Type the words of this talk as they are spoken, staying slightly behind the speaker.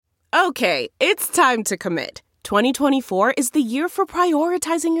Okay, it's time to commit. 2024 is the year for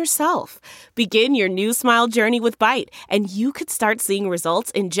prioritizing yourself. Begin your new smile journey with Byte, and you could start seeing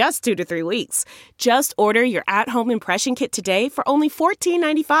results in just 2 to 3 weeks. Just order your at-home impression kit today for only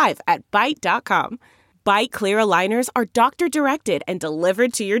 $14.95 at Byte.com. Byte Clear aligners are doctor-directed and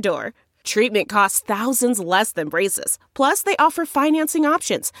delivered to your door. Treatment costs thousands less than braces. Plus, they offer financing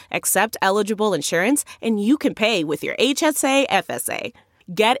options, accept eligible insurance, and you can pay with your HSA FSA.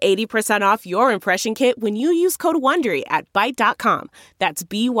 Get 80% off your impression kit when you use code WONDERY at Byte.com. That's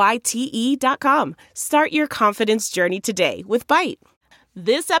BYTE.com. Start your confidence journey today with Byte.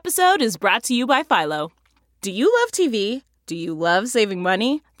 This episode is brought to you by Philo. Do you love TV? Do you love saving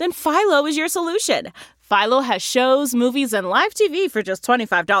money? Then Philo is your solution. Philo has shows, movies, and live TV for just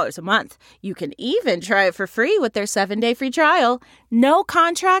 $25 a month. You can even try it for free with their 7-day free trial. No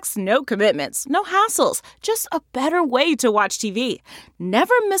contracts, no commitments, no hassles. Just a better way to watch TV.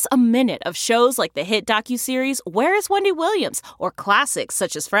 Never miss a minute of shows like the hit docuseries Where is Wendy Williams? Or classics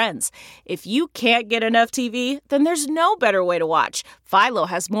such as Friends. If you can't get enough TV, then there's no better way to watch. Philo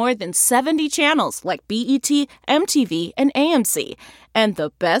has more than 70 channels like BET, MTV, and AMC. And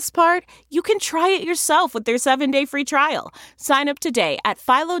the best part? You can try it yourself with their 7-day free trial. Sign up today at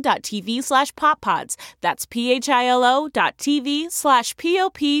philo.tv/poppods. That's philo.tv/POPPODS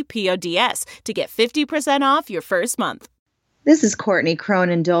to get 50% off your first month. This is Courtney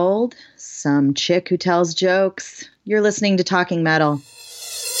Cronin Dold, some chick who tells jokes. You're listening to Talking Metal.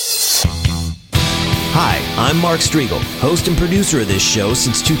 Hi, I'm Mark Striegel, host and producer of this show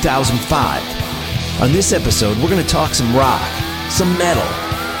since 2005. On this episode, we're going to talk some rock, some metal,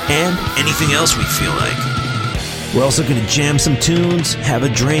 and anything else we feel like. We're also going to jam some tunes, have a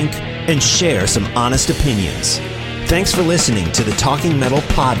drink, and share some honest opinions. Thanks for listening to the Talking Metal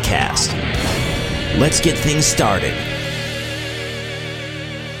podcast. Let's get things started.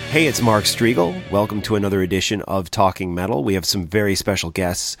 Hey, it's Mark Striegel. Welcome to another edition of Talking Metal. We have some very special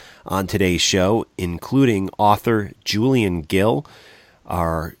guests on today's show, including author Julian Gill.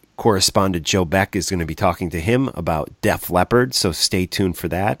 Our correspondent Joe Beck is going to be talking to him about Def Leppard, so stay tuned for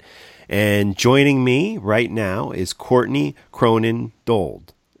that. And joining me right now is Courtney Cronin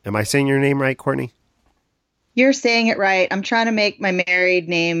Dold. Am I saying your name right, Courtney? You're saying it right. I'm trying to make my married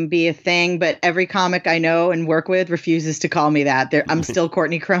name be a thing, but every comic I know and work with refuses to call me that. I'm still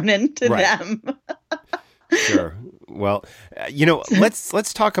Courtney Cronin to them. Sure. Well,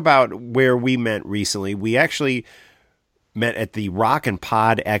 let's talk about where we met recently. We actually met at the Rock and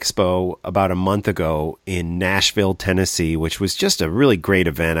Pod Expo about a month ago in Nashville, Tennessee, which was just a really great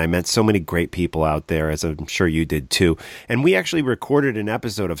event. I met so many great people out there, as I'm sure you did too. And we actually recorded an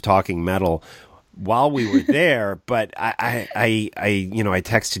episode of Talking Metal while we were there, but I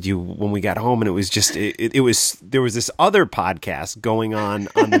texted you when we got home, and it was just there was this other podcast going on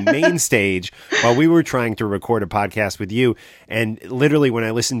the main stage while we were trying to record a podcast with you. And literally, when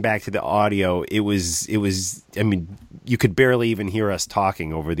I listened back to the audio, it was. I mean, you could barely even hear us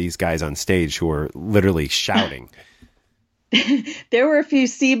talking over these guys on stage who were literally shouting. There were a few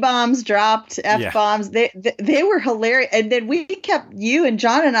C-bombs dropped, F-bombs. Yeah. They were hilarious. And then you and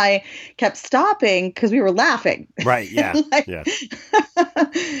John and I kept stopping because we were laughing. Right, yeah.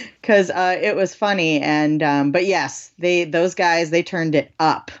 Because it was funny. And but yes, those guys, they turned it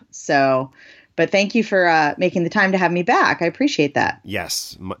up. So, but thank you for making the time to have me back. I appreciate that.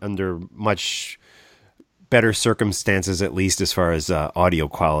 Yes, under much better circumstances, at least as far as audio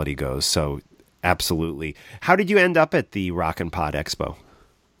quality goes. So, absolutely. How did you end up at the Rock and Pod Expo?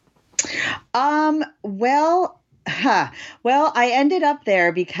 Well, I ended up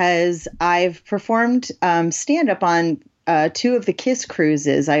there because I've performed stand-up on 2 of the Kiss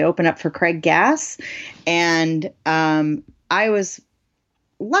cruises. I opened up for Craig Gass, and I was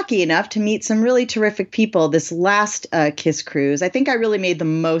lucky enough to meet some really terrific people this last Kiss cruise. I think I really made the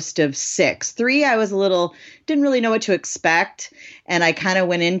most of 6. 3, I was didn't really know what to expect. And I kind of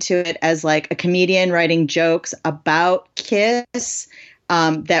went into it as like a comedian writing jokes about Kiss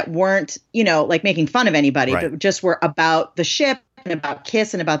that weren't, like making fun of anybody, right, but just were about the ship and about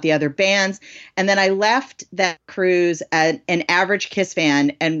Kiss and about the other bands. And then I left that cruise as an average Kiss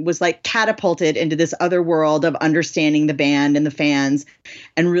fan and was like catapulted into this other world of understanding the band and the fans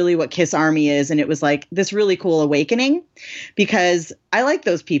and really what Kiss Army is. And it was like this really cool awakening because I like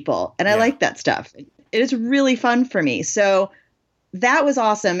those people and I like that stuff. It is really fun for me. So that was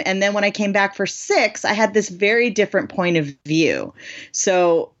awesome. And then when I came back for 6, I had this very different point of view.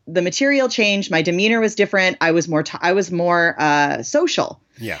 So the material changed. My demeanor was different. I was more social.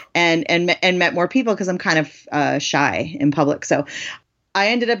 Yeah. And met more people because I'm kind of shy in public. So I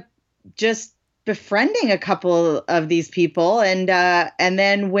ended up just befriending a couple of these people, and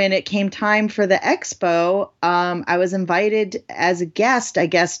then when it came time for the expo, I was invited as a guest, I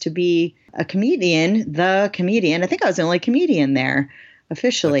guess, to be a comedian. The comedian. I think I was the only comedian there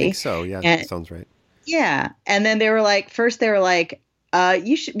officially. I think so. Yeah, that sounds right. Yeah, and then they were like, we're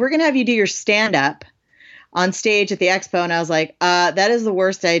gonna have you do your stand up on stage at the expo, and I was like, that is the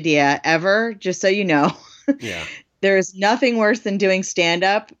worst idea ever. Just so you know. Yeah. There's nothing worse than doing stand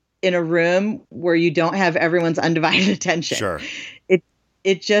up in a room where you don't have everyone's undivided attention. Sure.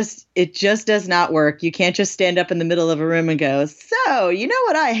 It just does not work. You can't just stand up in the middle of a room and go, so you know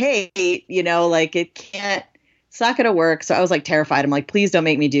what I hate, like it's not going to work. So I was like terrified. I'm like, please don't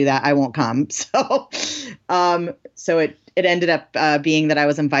make me do that. I won't come. So it ended up being that I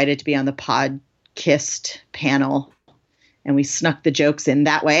was invited to be on the Podkissed panel, and we snuck the jokes in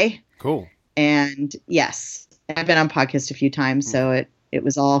that way. Cool. And yes, I've been on Podkissed a few times. So it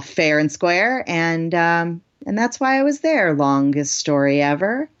was all fair and square, and that's why I was there. Longest story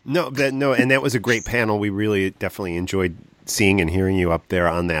ever. No, and that was a great panel. We really definitely enjoyed seeing and hearing you up there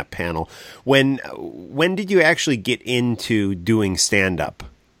on that panel. When did you actually get into doing stand-up?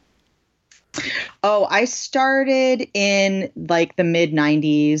 Oh, I started in like the mid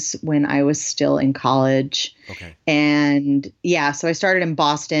 90s when I was still in college. Okay. And yeah, so I started in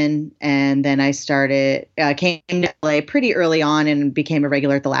Boston, and then I came to LA pretty early on and became a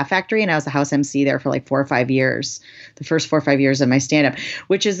regular at the Laugh Factory. And I was a house MC there for like 4 or 5 years, the first 4 or 5 years of my stand-up,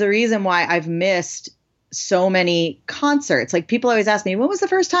 which is the reason why I've missed so many concerts. Like people always ask me, when was the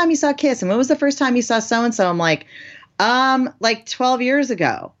first time you saw Kiss? And when was the first time you saw so-and-so? I'm like 12 years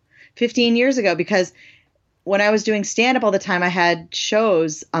ago. 15 years ago, because when I was doing stand-up all the time, I had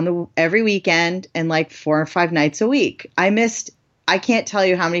shows every weekend and like 4 or 5 nights a week. I can't tell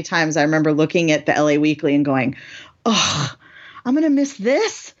you how many times I remember looking at the LA Weekly and going, oh, I'm going to miss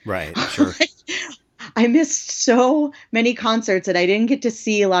this. Right. Sure. I missed so many concerts that I didn't get to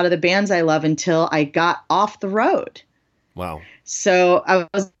see a lot of the bands I love until I got off the road. Wow. So I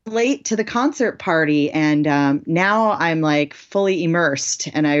was late to the concert party, and now I'm like fully immersed,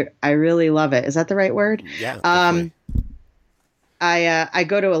 and I really love it. Is that the right word? Yeah. I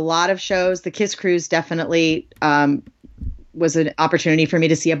go to a lot of shows. The Kiss Cruise definitely was an opportunity for me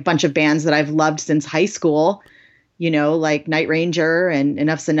to see a bunch of bands that I've loved since high school, like Night Ranger and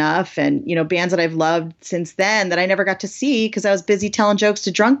Enough's Enough, and, bands that I've loved since then that I never got to see because I was busy telling jokes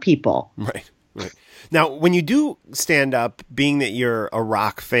to drunk people. Right. Now, when you do stand up, being that you're a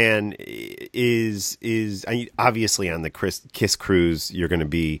rock fan, is obviously on the Kiss Cruise, you're going to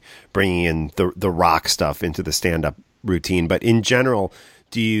be bringing in the rock stuff into the stand up routine. But in general,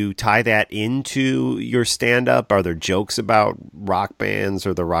 do you tie that into your stand up? Are there jokes about rock bands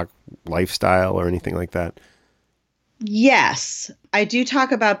or the rock lifestyle or anything like that? Yes, I do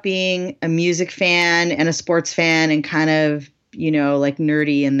talk about being a music fan and a sports fan and kind of, like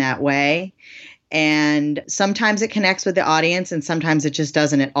nerdy in that way. And sometimes it connects with the audience, and sometimes it just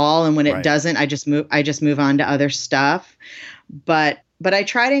doesn't at all. And when it doesn't, I just move on to other stuff. But I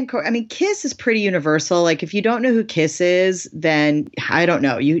try to Kiss is pretty universal. Like if you don't know who Kiss is, then I don't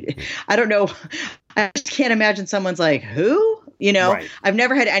know. I don't know. I just can't imagine someone's like, who? Right. I've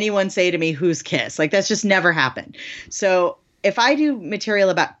never had anyone say to me, who's Kiss? Like that's just never happened. So if I do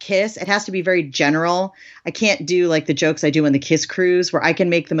material about Kiss, it has to be very general. I can't do like the jokes I do on the Kiss Cruise where I can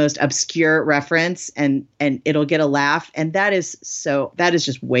make the most obscure reference and it'll get a laugh. And that is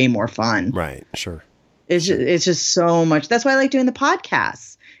just way more fun. Right. Sure. It's just so much. That's why I like doing the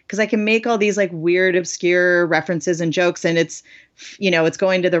podcasts, because I can make all these like weird, obscure references and jokes, and it's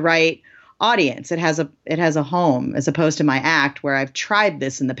going to the right audience. It has a home, as opposed to my act where I've tried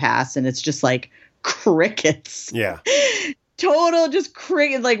this in the past and it's just like crickets. Yeah. Total just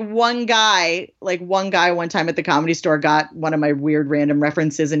cricket. Like one guy one time at the Comedy Store got one of my weird random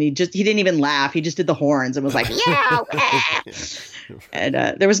references, and he didn't even laugh. He just did the horns and was like, yeah. And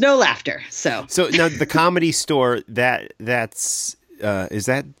there was no laughter. So now the Comedy Store, that's is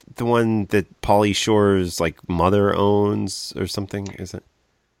that the one that Pauly Shore's like mother owns or something? Is it?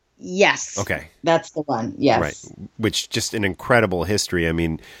 Yes. Okay. That's the one. Yes. Right. Which just an incredible history. I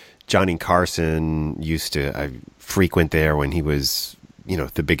mean, Johnny Carson used to frequent there when he was,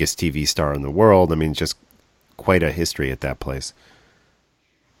 the biggest TV star in the world. I mean, just quite a history at that place.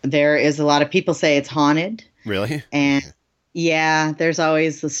 There is a lot of people say it's haunted. Really? And yeah, there's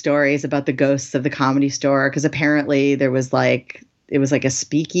always the stories about the ghosts of the Comedy Store, because apparently it was like a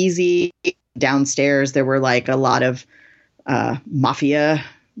speakeasy downstairs. There were like a lot of mafia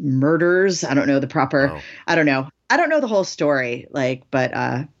murders. I don't know the proper. Oh. I don't know the whole story,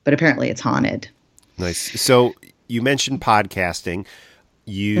 but apparently it's haunted. Nice. So you mentioned podcasting.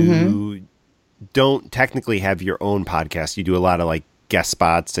 You don't technically have your own podcast. You do a lot of like guest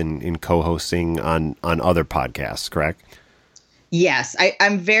spots and co-hosting on other podcasts, correct? Yes,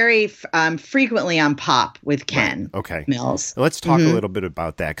 I'm very frequently on Pop with Ken Mills. Let's talk a little bit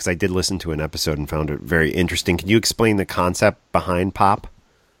about that, because I did listen to an episode and found it very interesting. Can you explain the concept behind Pop?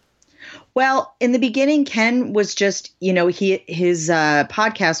 Well, in the beginning, Ken was just, his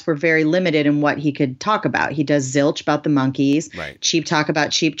podcasts were very limited in what he could talk about. He does Zilch about the Monkees, right. Cheap Talk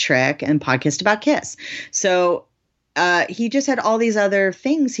about Cheap Trick, and Podcast about Kiss. So he just had all these other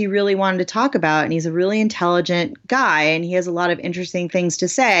things he really wanted to talk about, and he's a really intelligent guy, and he has a lot of interesting things to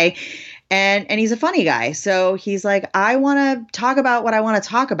say, and he's a funny guy. So he's like, I want to talk about what I want to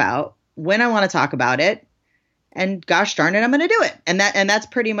talk about when I want to talk about it, and gosh darn it, I'm going to do it. And that's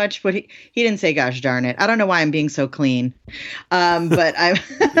pretty much what he didn't say gosh darn it. I don't know why I'm being so clean, but I'm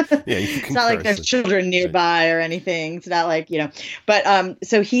it's not like there's children nearby or anything. It's not like, but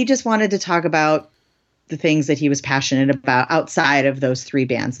so he just wanted to talk about the things that he was passionate about outside of those three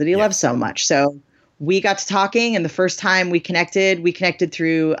bands that he loves so much. So we got to talking, and the first time we connected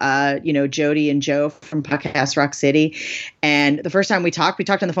through, Jody and Joe from Podcast Rock City. And the first time we talked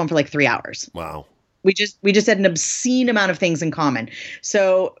on the phone for like 3 hours. Wow. We just had an obscene amount of things in common.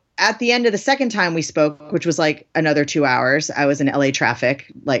 So at the end of the second time we spoke, which was like another 2 hours, I was in LA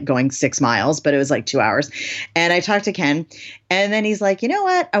traffic, like going 6 miles, but it was like 2 hours. And I talked to Ken, and then he's like, you know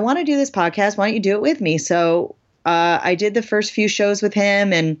what? I want to do this podcast. Why don't you do it with me? So I did the first few shows with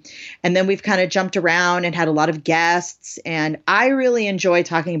him, and then we've kind of jumped around and had a lot of guests. And I really enjoy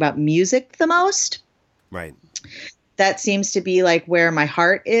talking about music the most. Right. That seems to be like where my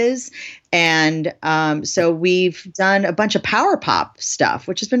heart is. And so we've done a bunch of power pop stuff,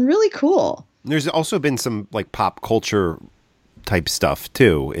 which has been really cool. There's also been some like pop culture type stuff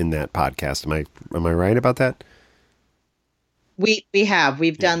too in that podcast. Am I right about that?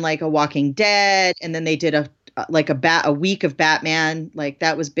 We've done like a Walking Dead, and then they did a week of Batman. Like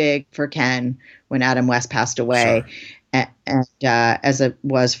that was big for Ken when Adam West passed away. Sure. And as it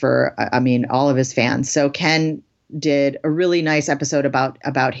was for, all of his fans. So Ken did a really nice episode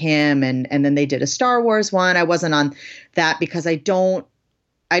about him, and then they did a Star Wars one. I wasn't on that because I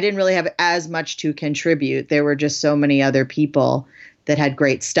didn't really have as much to contribute. There were just so many other people that had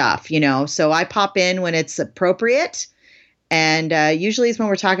great stuff, so I pop in when it's appropriate, and usually it's when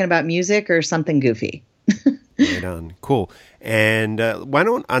we're talking about music or something goofy. Right on. Cool. And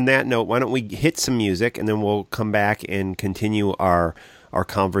on that note, why don't we hit some music, and then we'll come back and continue our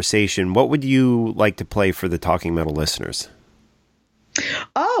conversation. What would you like to play for the Talking Metal listeners?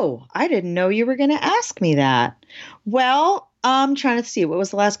 Oh, I didn't know you were going to ask me that. Well, I'm trying to see. What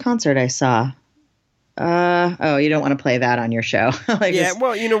was the last concert I saw? You don't want to play that on your show.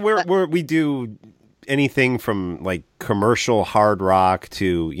 We do anything from like commercial hard rock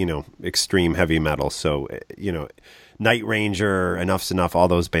to, extreme heavy metal. So, Night Ranger, Enough's Enough, all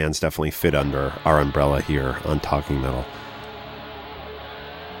those bands definitely fit under our umbrella here on Talking Metal.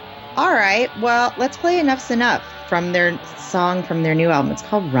 All right. Well, let's play Enough's Enough from their song from their new album. It's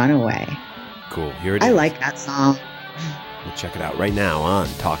called Runaway. Cool. Here it is. I like that song. We'll check it out right now on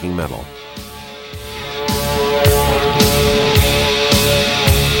Talking Metal.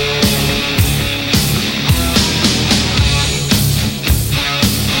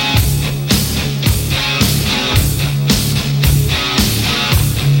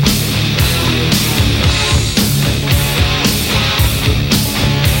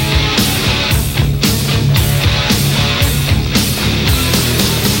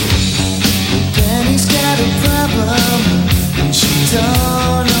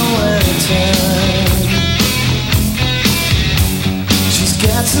 Don't know where to turn. She's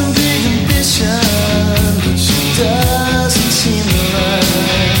got some big ambition, but she doesn't seem to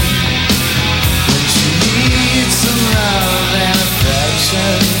learn. When she needs some love and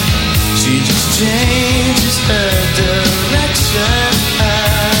affection, she just changes her direction.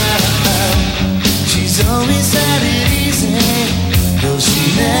 She's always had it easy, though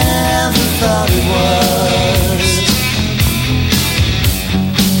she never thought it was.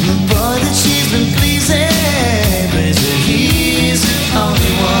 She's been pleasing, but he's the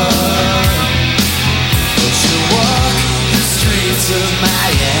only one. But she'll walk the streets of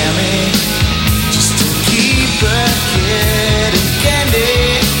Miami just to keep her kid and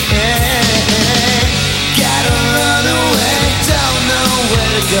candy. Gotta run away.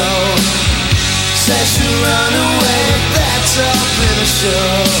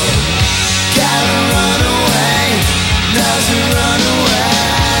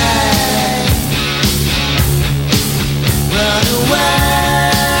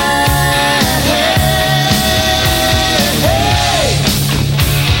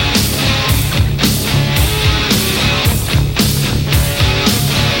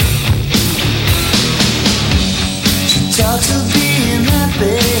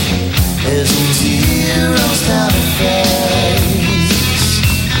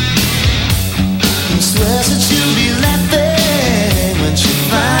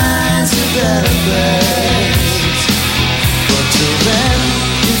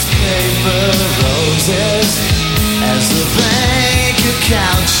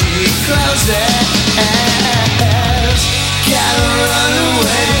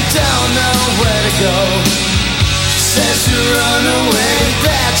 run away,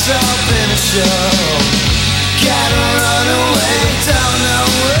 that's all been a show. Gotta run away, don't know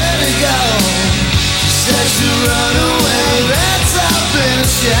where to go. Says to run away, that's all been a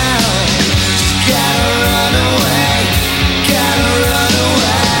show. Just gotta run away, gotta run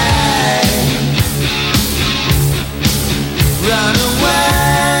away. Run away.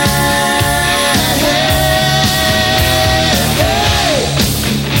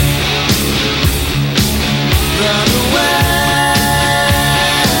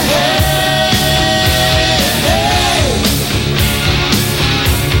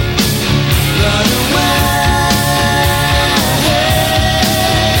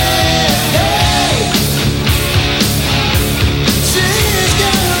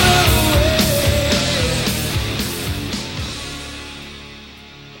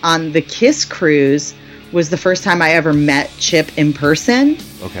 On the Kiss cruise was the first time I ever met Chip in person.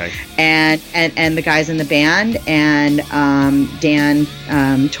 Okay. And the guys in the band, and Dan,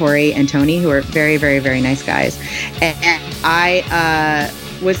 Tori, and Tony, who are very, very, very nice guys. And I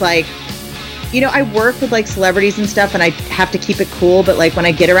was like, you know, I work with like celebrities and stuff, and I have to keep it cool. But like when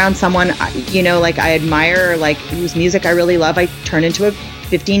I get around someone, you know, like I admire, like whose music I really love, I turn into a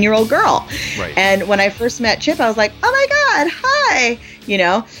 15-year-old girl. Right. And when I first met Chip, I was like, oh my God, hi, you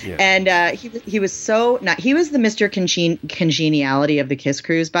know? Yeah. And he was so not, he was the Mr. Congeniality of the Kiss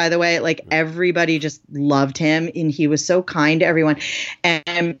cruise, by the way. Like everybody just loved him, and he was so kind to everyone.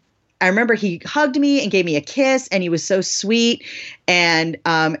 And I remember he hugged me and gave me a kiss, and he was so sweet. And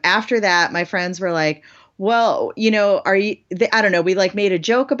after that, my friends were like, well, you know, I don't know, we like made a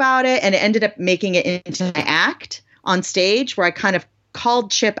joke about it, and it ended up making it into an act on stage where I kind of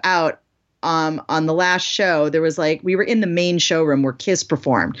called Chip out on the last show. There was like, we were in the main showroom where Kiss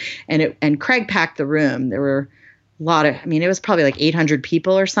performed, and Craig packed the room. There were a lot of, I mean, it was probably like 800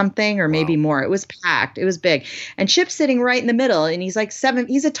 people or something, or maybe more. It was packed. It was big. And Chip's sitting right in the middle, and he's like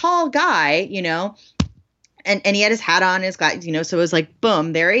he's a tall guy, you know, and he had his hat on, his guy, you know, so it was like,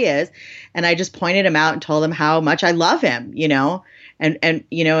 boom, there he is. And I just pointed him out and told him how much I love him, you know, and,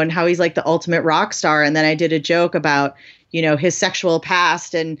 you know, and how he's like the ultimate rock star. And then I did a joke about, you know, his sexual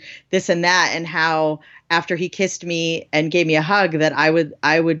past and this and that, and how after he kissed me and gave me a hug that I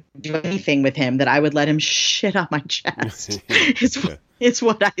would do anything with him, that I would let him shit on my chest. It's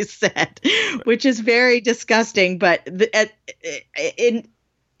what I said, which is very disgusting. But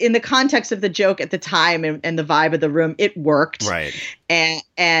in the context of the joke at the time and the vibe of the room, it worked. Right. And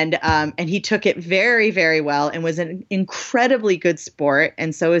he took it very, very well, and was an incredibly good sport.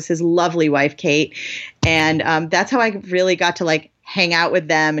 And so is his lovely wife, Kate. And that's how I really got to like hang out with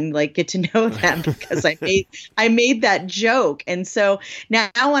them and like get to know them, because I made that joke. And so now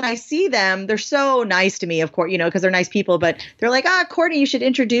when I see them, they're so nice to me, of course, you know, because they're nice people, but they're like, Courtney, you should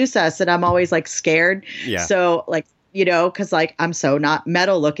introduce us. And I'm always like scared. Yeah. So like, you know, because like I'm so not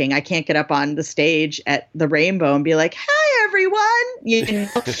metal looking. I can't get up on the stage at the Rainbow and be like, hi, everyone. You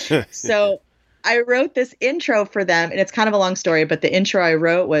know? So I wrote this intro for them, and it's kind of a long story, but the intro I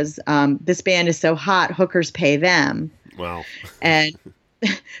wrote was, this band is so hot, hookers pay them. Wow. And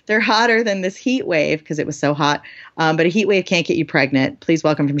they're hotter than this heat wave, because it was so hot. But a heat wave can't get you pregnant. Please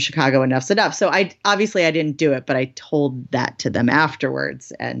welcome from Chicago, Enough's Enough. So I didn't do it, but I told that to them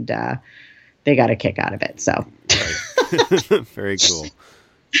afterwards, and they got a kick out of it. So right. Very cool.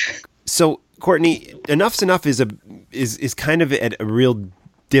 So Courtney, Enough's Enough is kind of at a real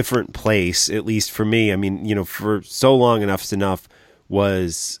different place, at least for me. I mean, you know, for so long, Enough's Enough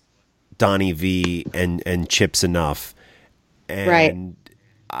was Donnie V and Chip's Enough. And right.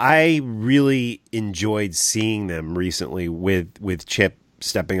 I really enjoyed seeing them recently with Chip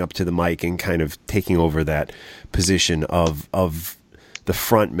stepping up to the mic and kind of taking over that position of the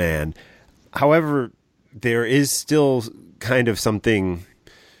front man. However, there is still kind of something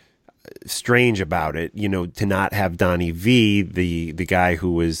strange about it, you know, to not have Donnie V, the guy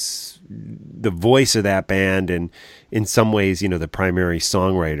who was the voice of that band, and in some ways, you know, the primary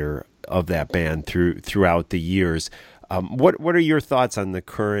songwriter of that band throughout the years. What are your thoughts on the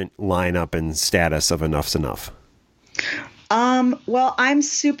current lineup and status of Enough's Enough? Well, I'm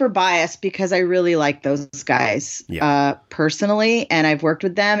super biased because I really like those guys, personally, and I've worked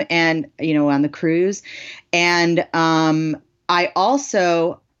with them, and, you know, on the cruise. And, I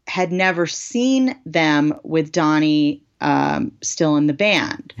also had never seen them with Donnie, still in the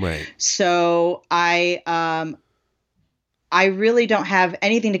band. Right. So I I really don't have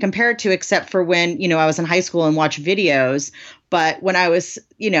anything to compare it to except for when, I was in high school and watched videos. But when I was,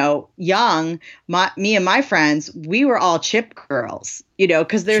 young, me and my friends, we were all Chip girls,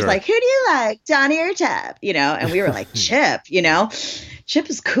 because there's Sure. like, who do you like, Johnny or Chip? And we were like, Chip, Chip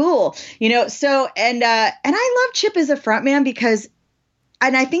is cool, so, and I love Chip as a frontman because,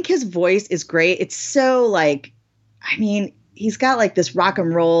 and I think his voice is great. It's so like, he's got like this rock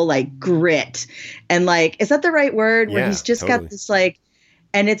and roll, like grit and like, is that the right word? Where Yeah, he's just totally. got this like,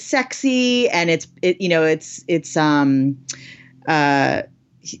 and it's sexy and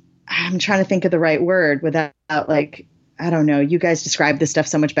I'm trying to think of the right word without like, I don't know. You guys describe this stuff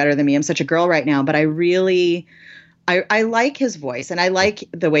so much better than me. I'm such a girl right now, but I really, I like his voice and I like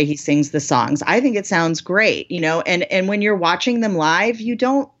the way he sings the songs. I think it sounds great, and when you're watching them live,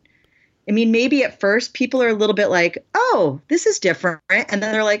 maybe at first people are a little bit like, oh, this is different. And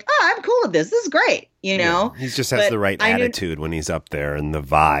then they're like, oh, I'm cool with this. This is great. Yeah, he just has But the right attitude when he's up there, and the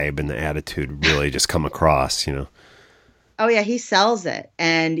vibe and the attitude really just come across, Oh yeah, he sells it,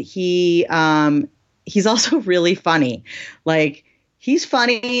 and he's also really funny. Like he's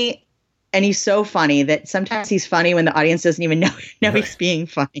funny, and he's so funny that sometimes he's funny when the audience doesn't even know he's being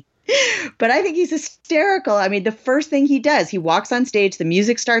funny. But I think he's hysterical. The first thing he does, he walks on stage, the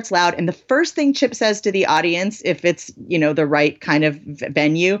music starts loud, and the first thing Chip says to the audience, if it's the right kind of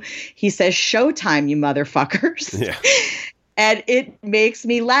venue, he says, "Showtime, you motherfuckers." Yeah. And it makes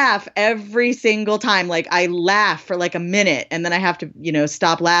me laugh every single time. Like I laugh for like a minute and then I have to,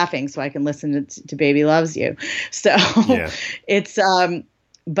 stop laughing so I can listen to Baby Loves You. So Yeah. it's,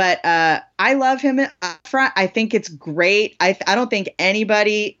 but I love him up front. I think it's great. I don't think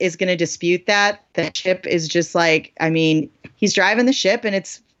anybody is going to dispute that Chip is just like, he's driving the ship and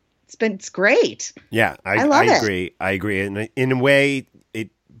it's great. Yeah. I love it. agree. I agree. And in a way it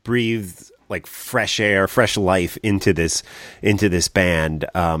breathes like fresh air, fresh life into this band,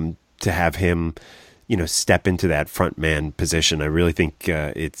 to have him, step into that frontman position. I really think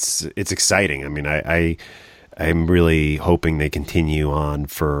it's exciting. I'm really hoping they continue on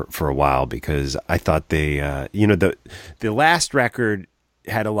for a while, because I thought they, the last record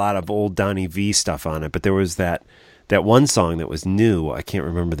had a lot of old Donnie V stuff on it, but there was that one song that was new. I can't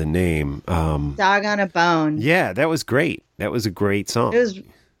remember the name. Dog on a Bone. Yeah, that was great. That was a great song.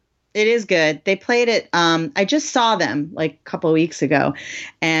 It is good. They played it. I just saw them like a couple of weeks ago,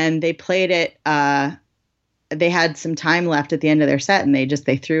 and they played it. They had some time left at the end of their set, and they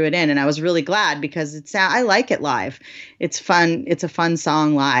threw it in, and I was really glad because I like it live. It's fun. It's a fun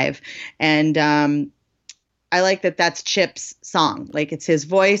song live, and I like that that's Chip's song. Like it's his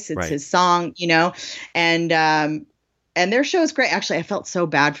voice, it's his song, and their show is great. Actually, I felt so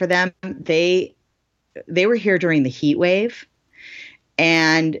bad for them. They were here during the heat wave.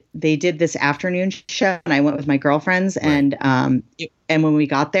 And they did this afternoon show, and I went with my girlfriends. And when we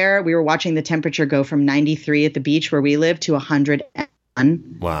got there, we were watching the temperature go from 93 at the beach where we live to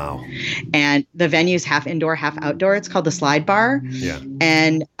 101. Wow! And the venue's half indoor, half outdoor. It's called the Slide Bar. Yeah.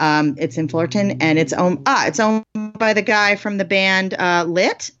 And it's in Fullerton, and it's owned by the guy from the band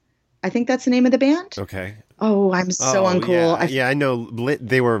Lit. I think that's the name of the band. Okay. Oh, I'm so uncool. Yeah, I know.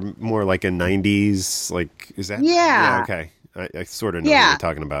 They were more like a 90s. Like, is that? Yeah. Okay. I sort of know what you're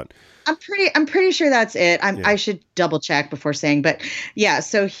talking about. I'm pretty sure that's it. I should double check before saying, but yeah.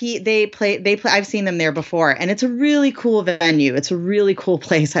 So they play. I've seen them there before, and it's a really cool venue. It's a really cool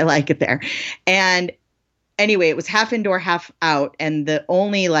place. I like it there. And anyway, it was half indoor, half out, and the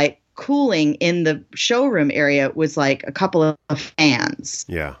only like cooling in the showroom area was like a couple of fans.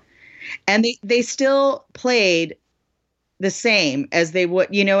 Yeah. And they still played the same as they would.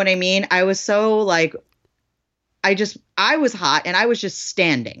 You know what I mean? I was so like. I was hot and I was just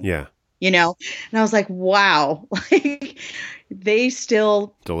standing. Yeah. And I was like, wow, like they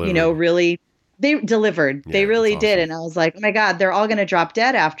still, Delivered. really, they delivered. Yeah, they really that's did. awesome. And I was like, oh my God, they're all going to drop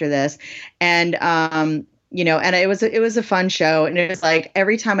dead after this. And, and it was a fun show. And it was like,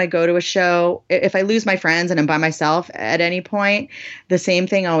 every time I go to a show, if I lose my friends and I'm by myself at any point, the same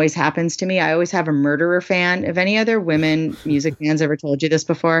thing always happens to me. I always have a murderer fan. Have any other women music fans ever told you this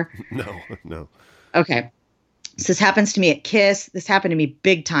before? No. Okay. So this happens to me at KISS. This happened to me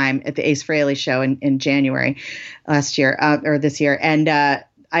big time at the Ace Frehley show in January last year or this year. And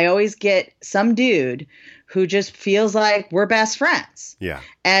I always get some dude who just feels like we're best friends. Yeah.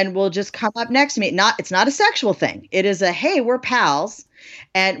 And will just come up next to me. It's not a sexual thing. It is a, hey, we're pals.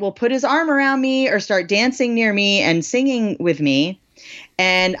 And will put his arm around me or start dancing near me and singing with me.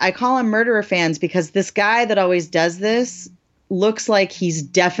 And I call them murderer fans because this guy that always does this looks like he's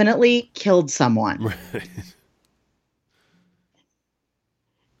definitely killed someone. Right.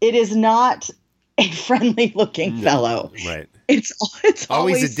 It is not a friendly looking fellow. Right. It's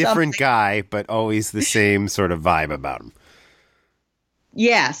always a different something. guy, but always the same sort of vibe about him.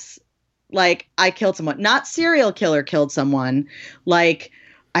 Yes. Like, I killed someone. Not serial killer killed someone. Like,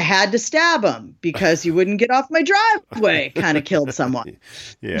 I had to stab him because you wouldn't get off my driveway kind of killed someone.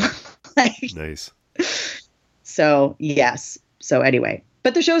 Yeah. Like, Nice. so, yes. So, anyway.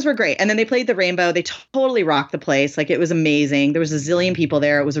 But the shows were great. And then they played the Rainbow. They totally rocked the place. Like, it was amazing. There was a zillion people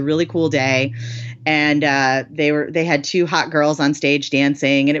there. It was a really cool day. And they had 2 hot girls on stage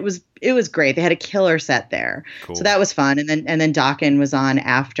dancing, and it was great. They had a killer set there. Cool. So that was fun. And then Dokken was on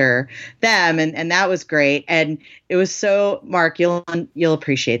after them, and that was great. And it was so, Mark, you'll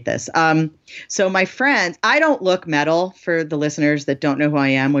appreciate this. So my friends, I don't look metal, for the listeners that don't know who I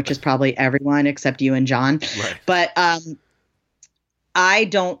am, which is probably everyone except you and John. Right. But I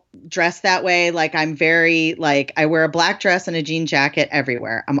don't dress that way. Like, I'm very, like, I wear a black dress and a jean jacket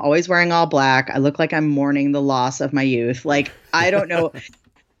everywhere. I'm always wearing all black. I look like I'm mourning the loss of my youth. Like, I don't know.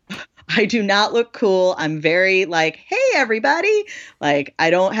 I do not look cool. I'm very like, hey, everybody. Like, I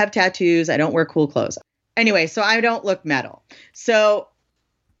don't have tattoos. I don't wear cool clothes. Anyway, so I don't look metal. So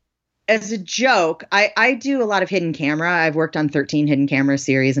as a joke, I do a lot of hidden camera. I've worked on 13 hidden camera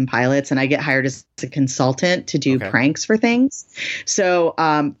series and pilots, and I get hired as a consultant to do pranks for things. So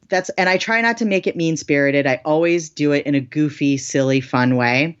and I try not to make it mean spirited. I always do it in a goofy, silly, fun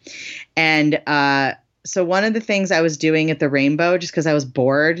way. And so one of the things I was doing at the Rainbow, just because I was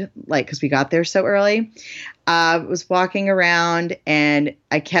bored, like, because we got there so early, was walking around, and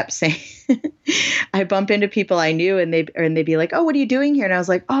I kept saying, I bump into people I knew, and they'd be like, "Oh, what are you doing here?" And I was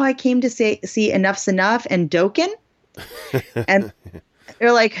like, "Oh, I came to see Enough's Enough and Dokken." And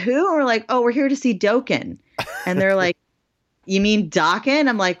they're like, "Who?" And we're like, "Oh, we're here to see Dokken." And they're like, "You mean Dokken?"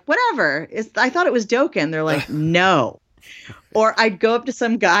 I'm like, "Whatever. I thought it was Dokken." They're like, "No." Or I'd go up to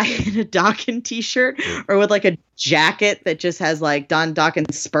some guy in a Dokken t-shirt or with like a jacket that just has like Don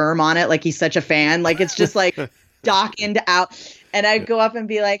Dokken's sperm on it. Like, he's such a fan. Like, it's just like Dokkened out. And I'd go up and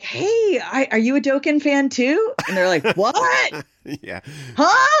be like, "Hey, are you a Dokken fan too?" And they're like, "What?" Yeah.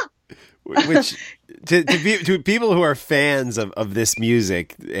 Huh? Which to people who are fans of this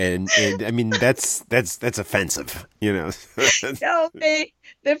music, and I mean, that's offensive, you know. No,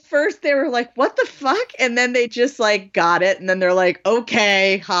 at first they were like, "What the fuck?" And then they just like got it, and then they're like,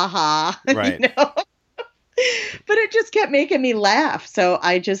 "Okay, haha." Right. You know? But it just kept making me laugh. So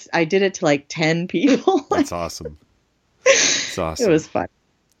I did it to like 10 people. That's awesome. It's awesome. It was fun.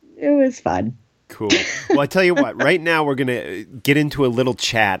 It was fun. Cool. Well, I tell you what, right now we're going to get into a little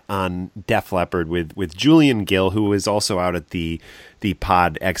chat on Def Leppard with Julian Gill, who was also out at the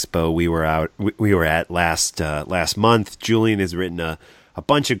Pod Expo we were at last month. Julian has written a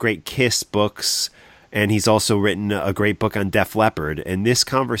bunch of great Kiss books, and he's also written a great book on Def Leppard. And this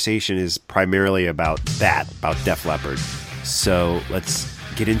conversation is primarily about Def Leppard. So let's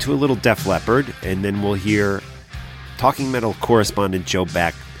get into a little Def Leppard, and then we'll hear Talking Metal correspondent Joe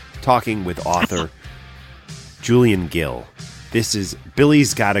Beck talking with author Julian Gill. This is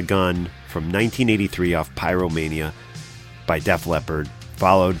Billy's Got a Gun from 1983 off Pyromania by Def Leppard,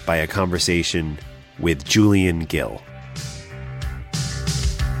 followed by a conversation with Julian Gill.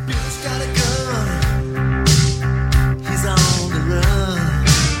 Bill's got a gun. He's on the run.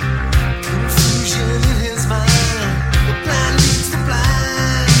 Confusion in his mind. The blind leads the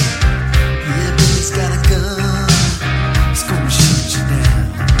blind. Yeah, Bill's got a gun. He's gonna shoot you down.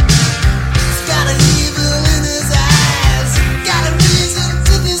 He's got an evil in his eyes. Got a reason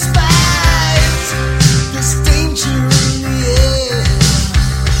to despise. There's danger in the air.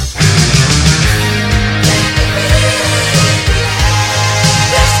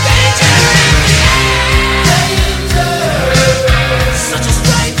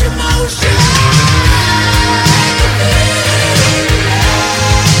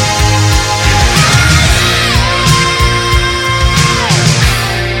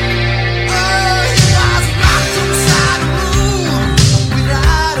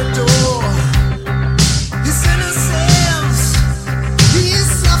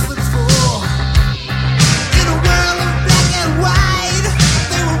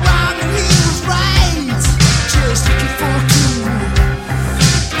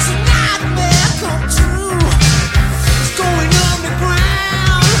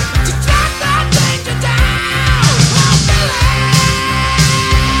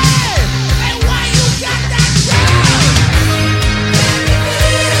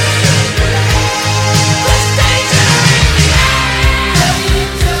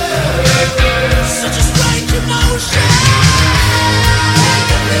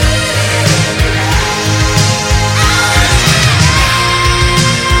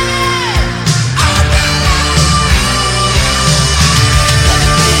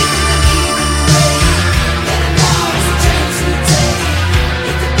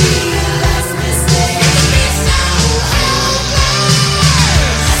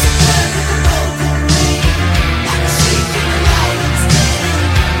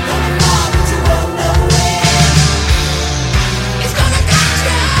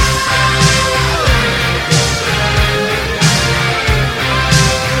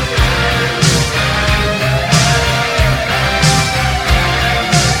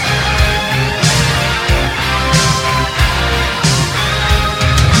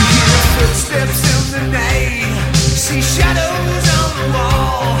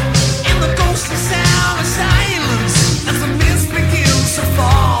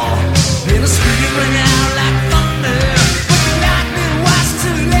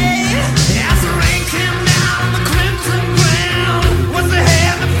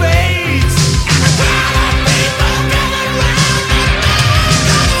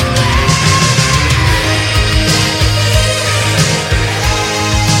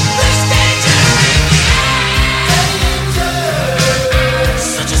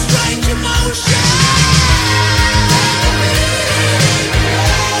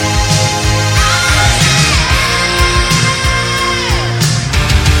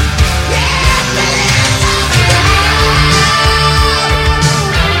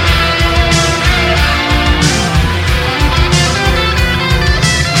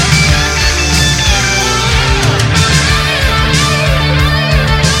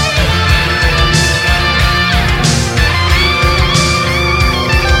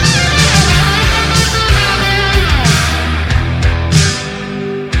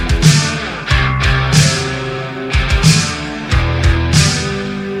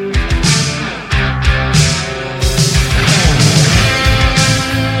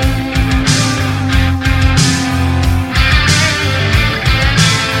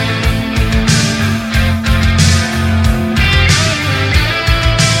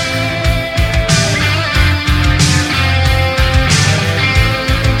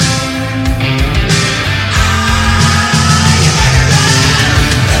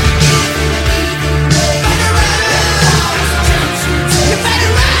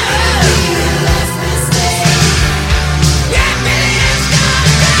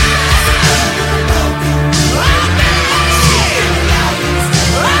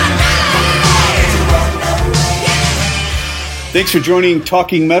 Thanks for joining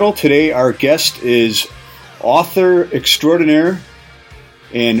Talking Metal. Today our guest is author extraordinaire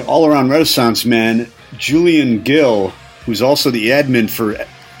and all-around Renaissance man, Julian Gill, who's also the admin for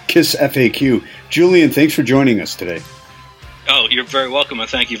KISS FAQ. Julian, thanks for joining us today. Oh, you're very welcome, and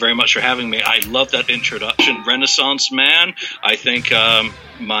thank you very much for having me. I love that introduction, Renaissance man. I think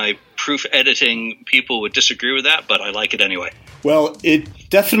my proof editing people would disagree with that, but I like it anyway. Well, it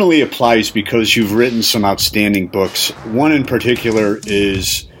definitely applies because you've written some outstanding books. One in particular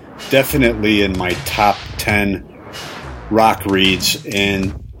is definitely in my top 10 rock reads,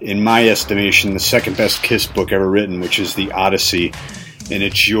 and in my estimation, the second best KISS book ever written, which is The Odyssey. And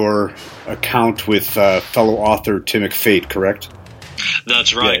it's your account with fellow author Tim McFate, correct?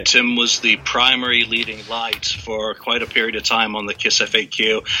 That's right. Yeah. Tim was the primary leading light for quite a period of time on the KISS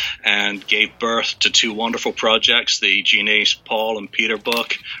FAQ and gave birth to two wonderful projects, the Gene Paul and Peter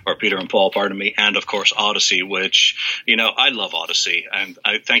book, or Peter and Paul, pardon me, and of course Odyssey, which, I love Odyssey, and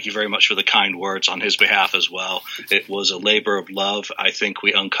I thank you very much for the kind words on his behalf as well. It was a labor of love. I think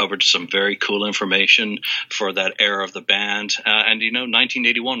we uncovered some very cool information for that era of the band, and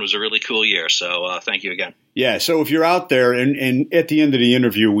 1981 was a really cool year, so thank you again. Yeah, so if you're out there, and at the end of the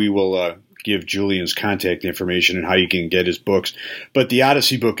interview, we will give Julian's contact information and how you can get his books. But the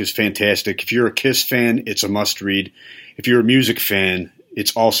Odyssey book is fantastic. If you're a KISS fan, it's a must-read. If you're a music fan,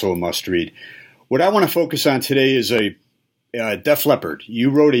 it's also a must-read. What I want to focus on today is Def Leppard. You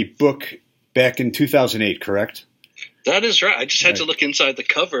wrote a book back in 2008, correct? That is right. I just had to look inside the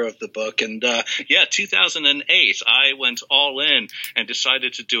cover of the book. And 2008, I went all in and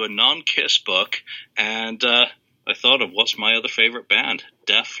decided to do a non-KISS book. And I thought of what's my other favorite band,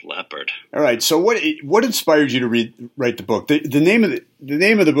 Def Leppard. All right. So what inspired you to write the book? The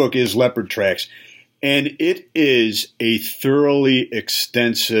name of the book is Leopard Tracks, and it is a thoroughly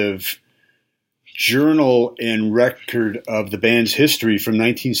extensive journal and record of the band's history from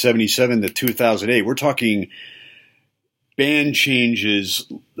 1977 to 2008. We're talking band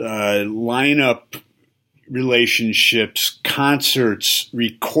changes, lineup relationships, concerts,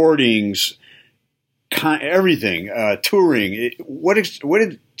 recordings, everything, touring. What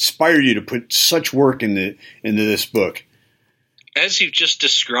inspired you to put such work into this book? As you've just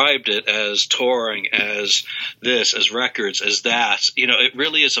described it, as touring, as this, as records, as that, it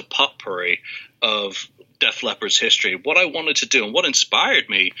really is a potpourri of Def Leppard's history. What I wanted to do and what inspired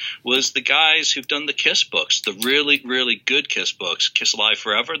me was the guys who've done the KISS books, the really, really good KISS books, Kiss Alive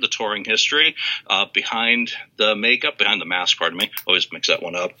Forever, the touring history, behind the mask, pardon me, always mix that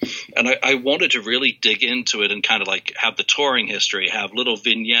one up. And I wanted to really dig into it and kind of like have the touring history, have little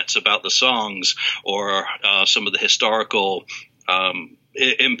vignettes about the songs or some of the historical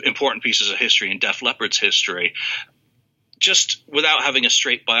important pieces of history in Def Leppard's history, just without having a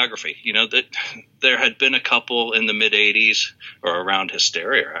straight biography. That there had been a couple in the mid-'80s or around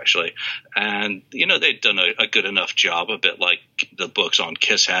Hysteria, actually, and they'd done a good enough job, a bit like the books on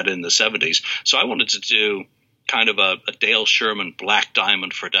KISS had in the 70s. So I wanted to do kind of a Dale Sherman Black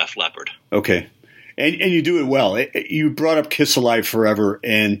Diamond for Def Leppard. Okay, and you do it well. You brought up Kiss Alive Forever,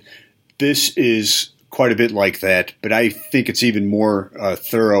 and this is quite a bit like that, but I think it's even more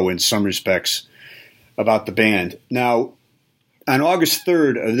thorough in some respects about the band. Now, on August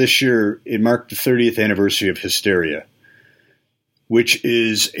 3rd of this year, it marked the 30th anniversary of Hysteria, which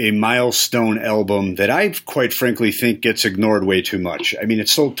is a milestone album that I quite frankly think gets ignored way too much. I mean, it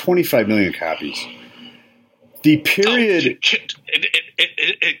sold 25 million copies. The period...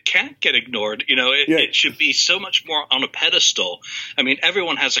 It can't get ignored. It should be so much more on a pedestal. I mean,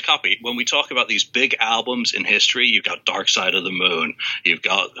 everyone has a copy. When we talk about these big albums in history, you've got Dark Side of the Moon, you've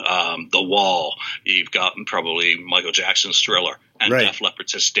got The Wall, you've got probably Michael Jackson's Thriller, and Def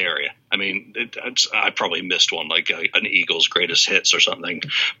Leppard's Hysteria. I mean, I probably missed one, like an Eagles' Greatest Hits or something.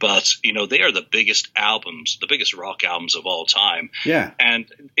 But, they are the biggest albums, the biggest rock albums of all time. Yeah. And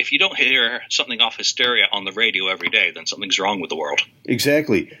if you don't hear something off Hysteria on the radio every day, then something's wrong with the world.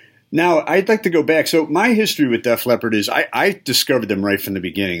 Exactly. Now, I'd like to go back. So my history with Def Leppard is I discovered them right from the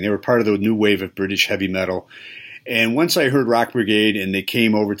beginning. They were part of the new wave of British heavy metal. And once I heard Rock Brigade and they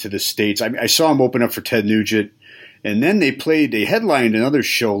came over to the States, I saw them open up for Ted Nugent. And then they headlined another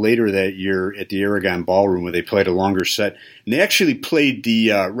show later that year at the Aragon Ballroom where they played a longer set. And they actually played the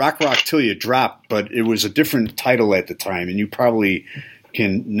Rock Till You Drop, but it was a different title at the time. And you probably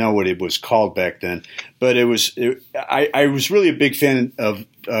can know what it was called back then. But I was really a big fan of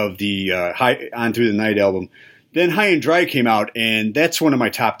the High On Through the Night album. Then High and Dry came out, and that's one of my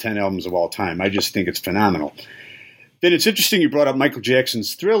top 10 albums of all time. I just think it's phenomenal. Then it's interesting you brought up Michael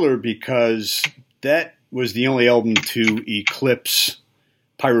Jackson's Thriller because that was the only album to eclipse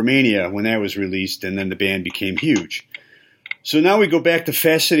Pyromania when that was released, and then the band became huge. So now we go back to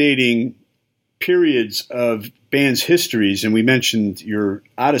fascinating periods of bands' histories, and we mentioned your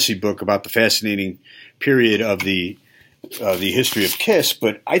Odyssey book about the fascinating period of the history of Kiss,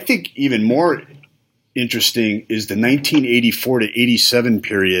 but I think even more interesting is the 1984 to 87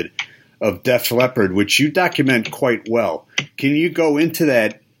 period of Def Leppard, which you document quite well. Can you go into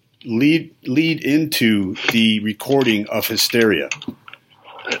that, lead into the recording of Hysteria?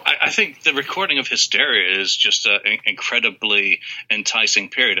 I think the recording of Hysteria is just an incredibly enticing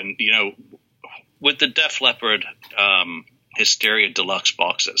period. And, you know, with the Def Leppard Hysteria Deluxe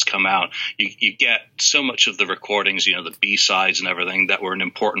box that's come out, you get so much of the recordings, you know, the B-sides and everything that were an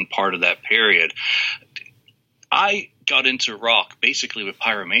important part of that period. I got into rock basically with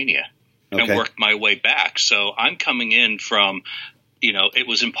Pyromania and worked my way back. So I'm coming in from, you know, it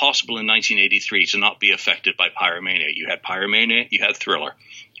was impossible in 1983 to not be affected by Pyromania. You had Pyromania, you had Thriller,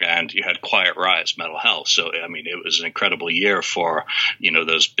 and you had Quiet Riot's Metal Health. So, I mean, it was an incredible year for, you know,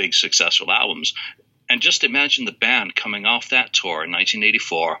 those big successful albums. And just imagine the band coming off that tour in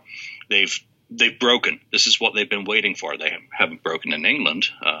 1984. They've broken. This is what they've been waiting for. They haven't broken in England,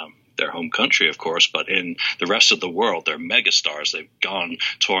 their home country, of course, but in the rest of the world, they're megastars. They've gone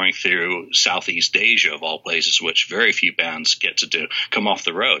touring through Southeast Asia, of all places, which very few bands get to do, come off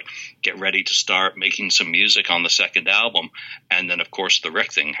the road, get ready to start making some music on the second album. And then, of course, the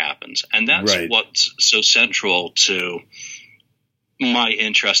Rick thing happens. And that's what's so central to my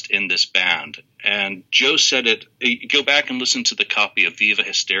interest in this band. And Joe said it, go back and listen to the copy of Viva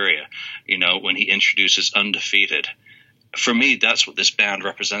Hysteria, you know, when he introduces Undefeated. For me, that's what this band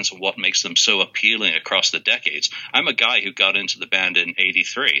represents and what makes them so appealing across the decades. I'm a guy who got into the band in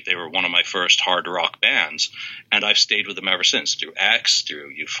 83. They were one of my first hard rock bands, and I've stayed with them ever since, through X,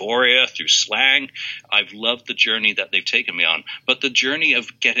 through Euphoria, through Slang. I've loved the journey that they've taken me on. But the journey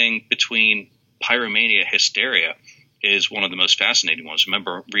of getting between Pyromania, Hysteria, is one of the most fascinating ones. I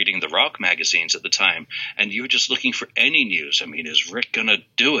remember reading the rock magazines at the time, and you were just looking for any news. I mean, is Rick going to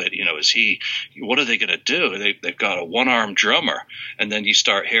do it? You know, what are they going to do? They've got a one-armed drummer. And then you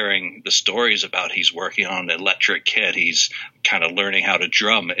start hearing the stories about he's working on an electric kit. He's kind of learning how to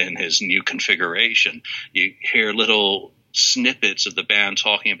drum in his new configuration. You hear little snippets of the band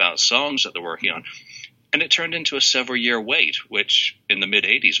talking about songs that they're working on. And it turned into a several-year wait, which in the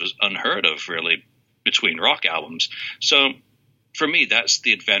mid-'80s was unheard of, really, between rock albums. So for me, that's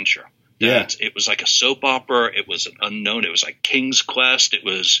the adventure. It was like a soap opera. It was an unknown. It was like King's Quest. It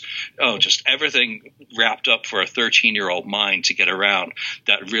was, just everything wrapped up for a 13-year-old mind to get around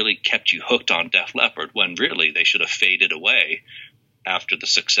that really kept you hooked on Def Leppard, when really they should have faded away after the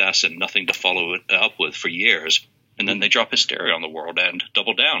success and nothing to follow it up with for years. And then they drop Hysteria on the world and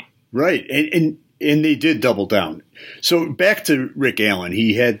double down. Right. And they did double down. So back to Rick Allen.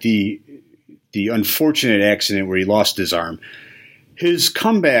 He had the unfortunate accident where he lost his arm. His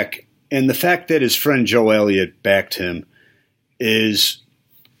comeback and the fact that his friend Joe Elliott backed him is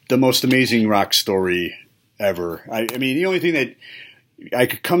the most amazing rock story ever. I mean, the only thing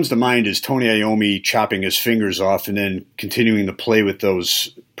that comes to mind is Tony Iommi chopping his fingers off and then continuing to play with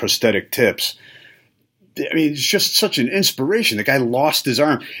those prosthetic tips. I mean, it's just such an inspiration. The guy lost his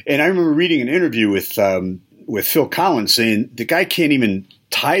arm. And I remember reading an interview with Phil Collins saying the guy can't even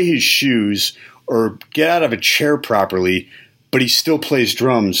tie his shoes or get out of a chair properly, but he still plays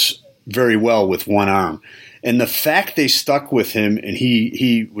drums very well with one arm. And the fact they stuck with him and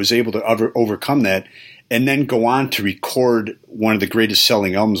he was able to overcome that and then go on to record one of the greatest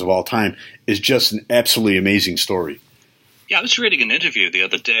selling albums of all time is just an absolutely amazing story. Yeah, I was reading an interview the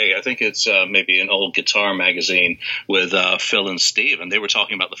other day. I think it's maybe an old guitar magazine with Phil and Steve, and they were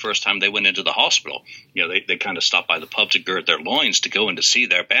talking about the first time they went into the hospital. You know, they kind of stopped by the pub to gird their loins to go in to see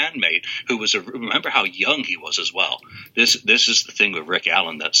their bandmate, who was remember how young he was as well. This is the thing with Rick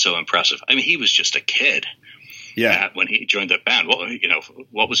Allen that's so impressive. I mean, he was just a kid. Yeah, when he joined the band. Well, you know,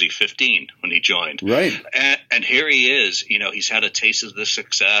 what was he, 15 when he joined? Right. And here he is. You know, he's had a taste of the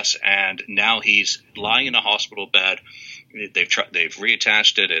success, and now he's lying in a hospital bed. They've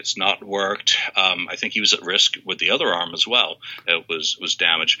reattached it. It's not worked. I think he was at risk with the other arm as well. It was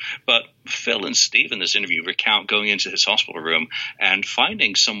damaged. But Phil and Steve in this interview recount going into his hospital room and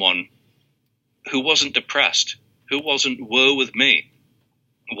finding someone who wasn't depressed, who wasn't woe with me,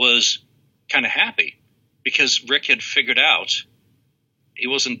 was kind of happy because Rick had figured out he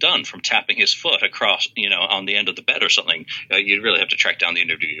wasn't done from tapping his foot across, you know, on the end of the bed or something. You'd really have to track down the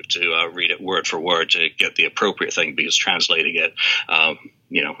interview to read it word for word to get the appropriate thing, because translating it,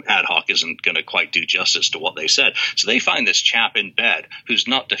 ad hoc isn't going to quite do justice to what they said. So they find this chap in bed who's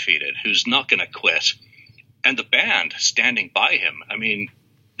not defeated, who's not going to quit, and the band standing by him. I mean,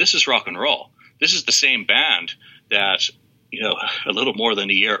 this is rock and roll. This is the same band that a little more than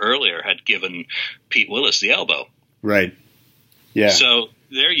a year earlier had given Pete Willis the elbow. Right. Yeah. So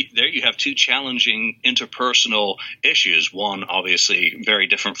there you have two challenging interpersonal issues. One obviously very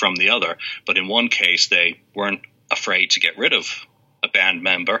different from the other, but in one case they weren't afraid to get rid of a band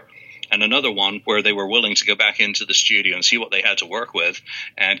member, and another one where they were willing to go back into the studio and see what they had to work with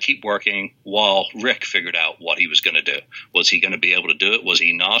and keep working while Rick figured out what he was going to do. Was he going to be able to do it? Was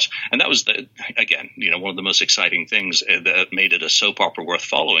he not? And that was, again, one of the most exciting things that made it a soap opera worth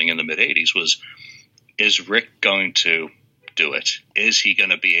following in the mid-'80s was, is Rick going to do it? Is he going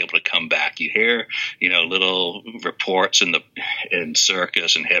to be able to come back? You hear, little reports in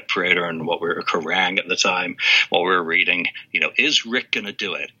Circus and Hit Parader and what we were Kerrang at the time, what we were reading. Is Rick going to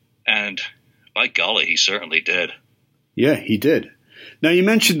do it? And by golly, he certainly did. Yeah, he did. Now, you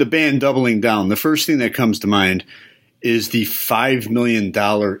mentioned the band doubling down. The first thing that comes to mind is the $5 million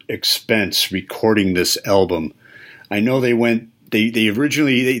expense recording this album. I know they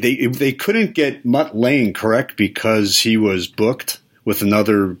originally they couldn't get Mutt Lange, correct, because he was booked with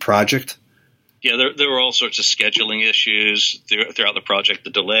another project? Yeah, there were all sorts of scheduling issues throughout the project,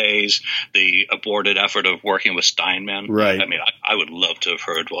 the delays, the aborted effort of working with Steinman. Right. I mean, I would love to have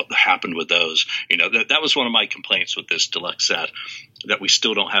heard what happened with those. That was one of my complaints with this deluxe set, that we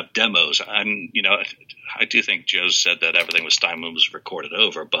still don't have demos. And, I do think Joe said that everything with Steinman was recorded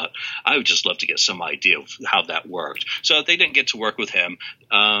over, but I would just love to get some idea of how that worked. So they didn't get to work with him.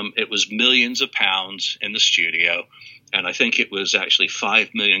 It was millions of pounds in the studio. And I think it was actually 5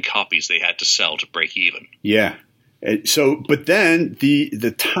 million copies they had to sell to break even. Yeah. So, but then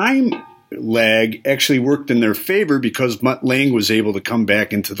the time lag actually worked in their favor because Mutt Lange was able to come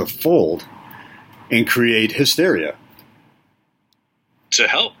back into the fold and create Hysteria. To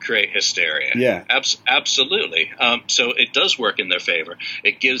help create Hysteria. Yeah. Absolutely. So it does work in their favor.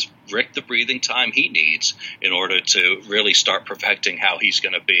 It gives Rick the breathing time he needs in order to really start perfecting how he's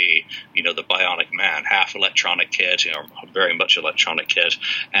going to be, the Bionic Man, half electronic kid, very much electronic kid,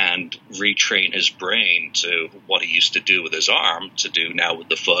 and retrain his brain to what he used to do with his arm to do now with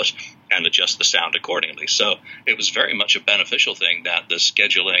the foot and adjust the sound accordingly. So it was very much a beneficial thing that the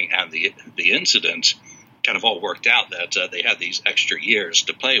scheduling and the incident kind of all worked out, that they had these extra years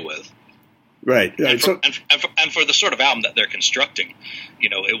to play with. Right. And for the sort of album that they're constructing,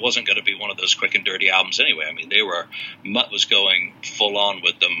 it wasn't going to be one of those quick and dirty albums anyway. I mean, Mutt was going full on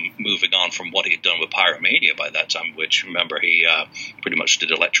with them, moving on from what he had done with Pyromania by that time, which, remember, he pretty much did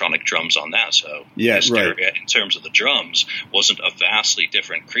electronic drums on that. So yeah, Hysteria, right. In terms of the drums, wasn't a vastly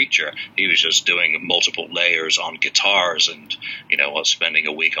different creature. He was just doing multiple layers on guitars and, spending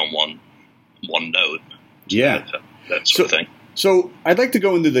a week on one note. Yeah. That sort of thing. So I'd like to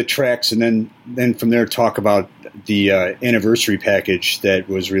go into the tracks and then from there talk about the anniversary package that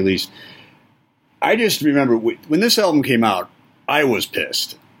was released. I just remember when this album came out, I was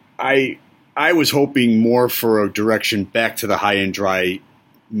pissed. I was hoping more for a direction back to the high and dry,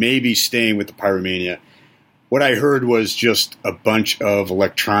 maybe staying with the Pyromania. What I heard was just a bunch of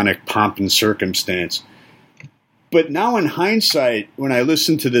electronic pomp and circumstance. But now in hindsight, when I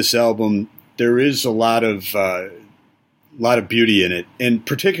listen to this album, there is a lot of beauty in it, and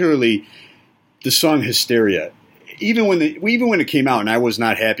particularly the song "Hysteria." Even when it came out, and I was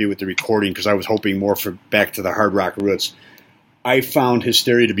not happy with the recording because I was hoping more for back to the hard rock roots, I found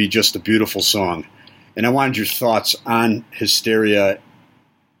 "Hysteria" to be just a beautiful song, and I wanted your thoughts on "Hysteria"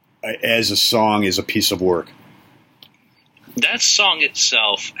 as a song, as a piece of work. That song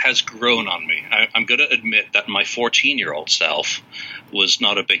itself has grown on me. I'm going to admit that my 14-year-old self was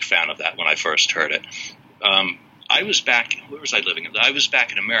not a big fan of that when I first heard it. I was back, where was I living? I was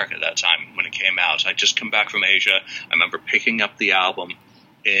back in America at that time when it came out. I'd just come back from Asia. I remember picking up the album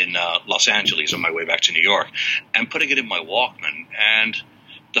in Los Angeles on my way back to New York and putting it in my Walkman. And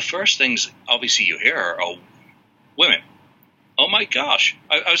the first things, obviously, you hear are, oh, women. Oh, my gosh.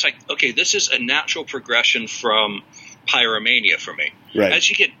 I was like, okay, this is a natural progression from Pyromania for me. Right. As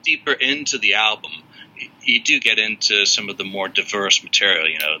you get deeper into the album, you do get into some of the more diverse material,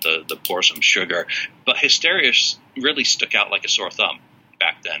 the Pour Some Sugar. But Hysteria really stuck out like a sore thumb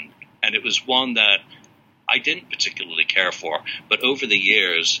back then. And it was one that I didn't particularly care for. But over the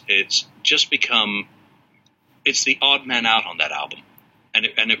years, it's just become – it's the odd man out on that album. And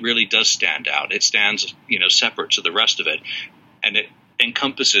it really does stand out. It stands, separate to the rest of it. And it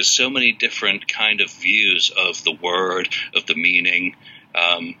encompasses so many different kind of views of the word, of the meaning.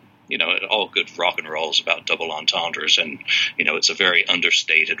 All good rock and roll is about double entendres, and it's a very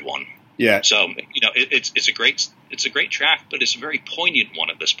understated one. Yeah. So it's a great track, but it's a very poignant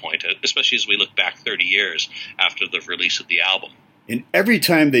one at this point, especially as we look back 30 years after the release of the album. And every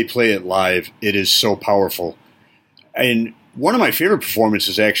time they play it live, it is so powerful. And one of my favorite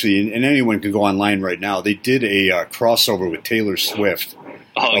performances, actually, and anyone can go online right now, they did a crossover with Taylor Swift,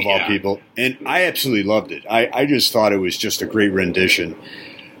 of all people, and I absolutely loved it. I just thought it was just a great rendition.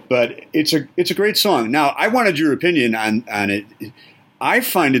 But it's a great song. Now, I wanted your opinion on it. I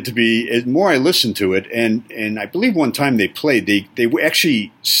find it to be, the more I listen to it, and I believe one time they played, they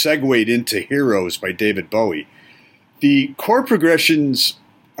actually segued into Heroes by David Bowie. The chord progressions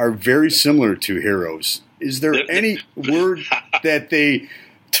are very similar to Heroes. Is there any word that they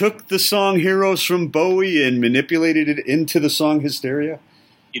took the song Heroes from Bowie and manipulated it into the song Hysteria?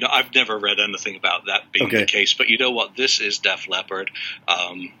 I've never read anything about that being the case, but you know what? This is Def Leppard.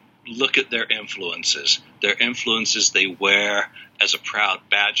 Look at their influences. Their influences they wear as a proud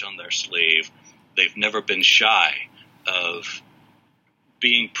badge on their sleeve. They've never been shy of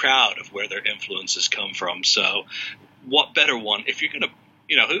being proud of where their influences come from. So what better one if you're going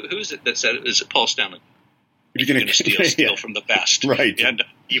to, who is it that said, is it Paul Stanley? If you're going to steal from the best. Right. And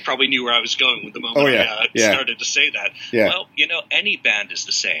you probably knew where I was going with the moment I started to say that. Yeah. Well, any band is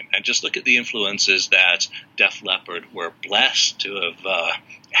the same. And just look at the influences that Def Leppard were blessed to have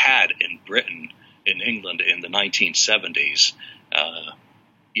had in Britain, in England in the 1970s.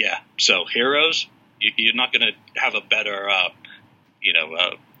 So Heroes, you're not going to have a better,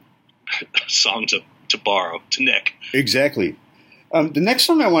 song to borrow, to nick. Exactly. The next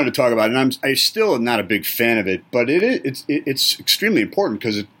song I wanted to talk about, and I still am not a big fan of it, but it's extremely important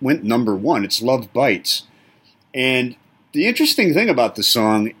because it went number one. It's Love Bites. And the interesting thing about the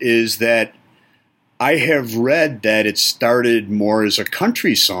song is that I have read that it started more as a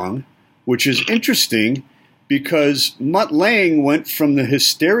country song, which is interesting because Mutt Lange went from the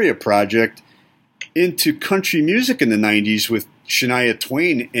Hysteria Project into country music in the 90s with Shania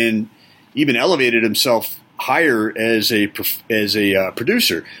Twain and even elevated himself higher as a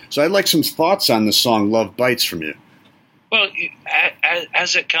producer. So I'd like some thoughts on the song Love Bites from you. Well,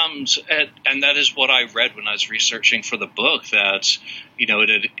 as it comes, and that is what I read when I was researching for the book, that, it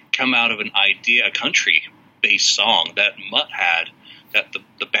had come out of an idea, a country-based song that Mutt had, that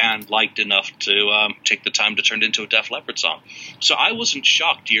the band liked enough to take the time to turn it into a Def Leppard song. So I wasn't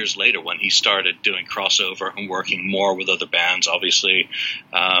shocked years later when he started doing crossover and working more with other bands, obviously,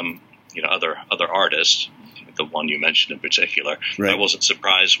 other artists, the one you mentioned in particular. Right. I wasn't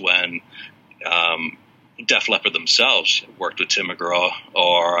surprised when Def Leppard themselves worked with Tim McGraw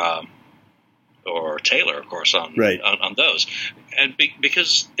or Taylor, of course, on those. And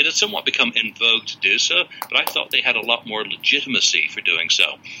because it had somewhat become in vogue to do so, but I thought they had a lot more legitimacy for doing so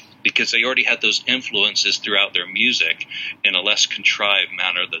because they already had those influences throughout their music in a less contrived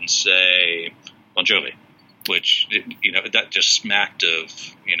manner than, say, Bon Jovi, which, that just smacked of,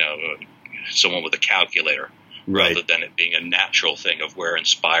 someone with a calculator. Right. Rather than it being a natural thing of we're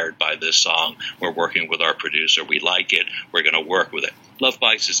inspired by this song, we're working with our producer, we like it, we're going to work with it. Love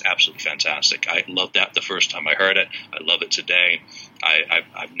Bites is absolutely fantastic. I loved that the first time I heard it. I love it today.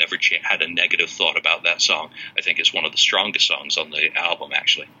 I've never had a negative thought about that song. I think it's one of the strongest songs on the album,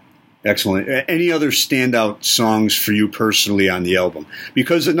 actually. Excellent. Any other standout songs for you personally on the album?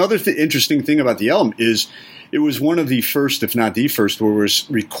 Because another interesting thing about the album is it was one of the first, if not the first, where it was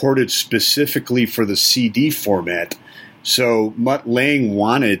recorded specifically for the CD format. So Mutt Lange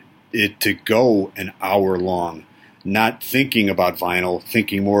wanted it to go an hour long, not thinking about vinyl,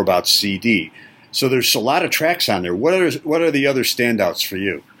 thinking more about CD. So there's a lot of tracks on there. What are the other standouts for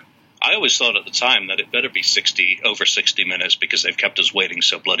you? I always thought at the time that it better be over 60 minutes because they've kept us waiting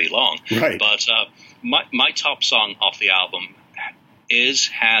so bloody long. Right. But my top song off the album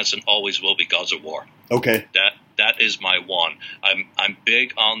has, and always will be Gods of War. Okay. That is my one. I'm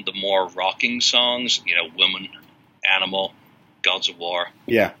big on the more rocking songs, Woman, Animal, Gods of War,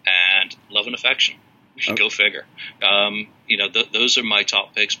 and Love and Affection. Go figure. Those are my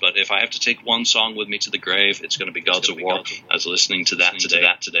top picks. But if I have to take one song with me to the grave, it's going to be Gods of War. I was listening to that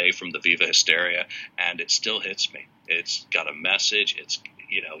today from the Viva Hysteria, and it still hits me. It's got a message. It's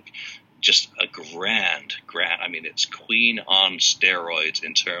just a grand. I mean, it's Queen on steroids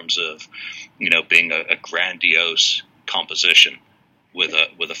in terms of being a grandiose composition with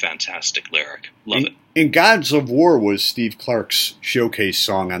a fantastic lyric. Love it. And Gods of War was Steve Clark's showcase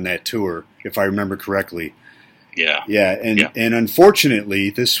song on that tour, if I remember correctly. Yeah. Yeah, and unfortunately,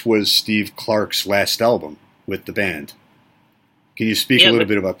 this was Steve Clark's last album with the band. Can you speak a little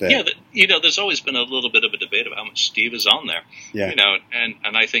bit about that? Yeah, there's always been a little bit of a debate about how much Steve is on there. Yeah.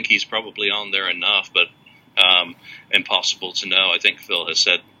 And I think he's probably on there enough, but impossible to know. I think Phil has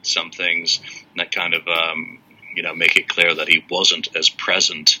said some things that kind of make it clear that he wasn't as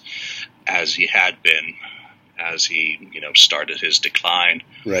present as he had been as he started his decline.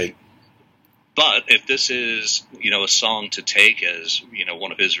 Right. But if this is, a song to take as,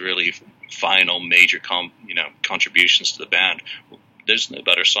 one of his really final major, contributions to the band, there's no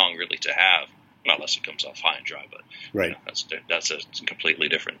better song really to have, unless it comes off High and Dry. But right, that's a completely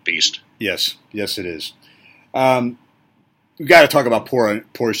different beast. Yes, it is. We got to talk about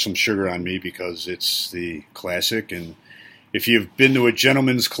Pour Some Sugar on Me, because it's the classic, and if you've been to a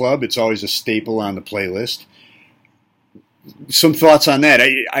gentleman's club, it's always a staple on the playlist. Some thoughts on that?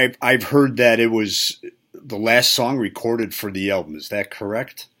 I've heard that it was the last song recorded for the album. Is that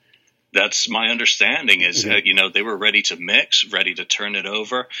correct? That's my understanding. Is they were ready to mix, ready to turn it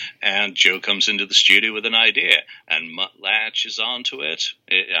over, and Joe comes into the studio with an idea, and Mutt latches onto it.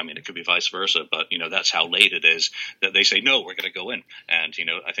 It could be vice versa, but that's how late it is that they say no, we're going to go in. And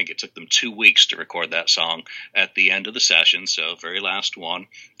I think it took them 2 weeks to record that song at the end of the session, so very last one,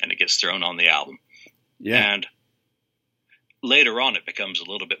 and it gets thrown on the album. Yeah. And later on, it becomes a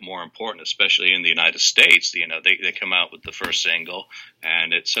little bit more important, especially in the United States. They come out with the first single,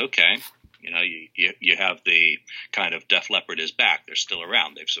 and it's okay. You have the kind of Def Leppard is back. They're still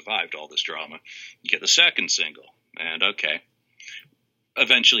around. They've survived all this drama. You get the second single, and okay.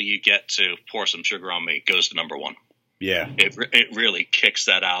 Eventually, you get to Pour Some Sugar on Me. It goes to number one. Yeah. It really kicks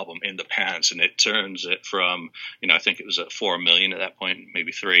that album in the pants, and it turns it from, I think it was at 4 million at that point,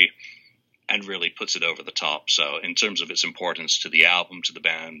 maybe 3. And really puts it over the top. So in terms of its importance to the album, to the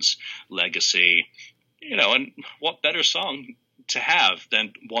band's legacy, and what better song to have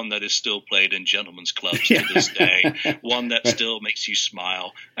than one that is still played in gentlemen's clubs to this day, one that still makes you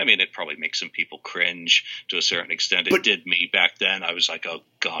smile. It probably makes some people cringe to a certain extent. It did me back then. I was like, oh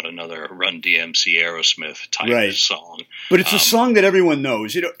God, another Run DMC Aerosmith type of song. But it's a song that everyone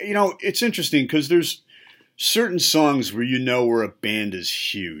knows. It's interesting because there's certain songs where a band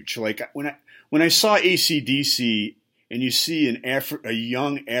is huge. Like when I saw AC/DC, and you see a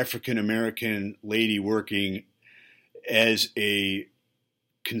young African American lady working as a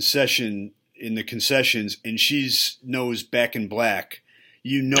concession in the concessions, and she's knows Back in Black,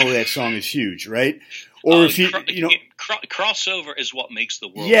 that song is huge, right? Or if crossover is what makes the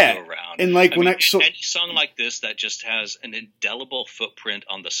world go around. And like any song like this that just has an indelible footprint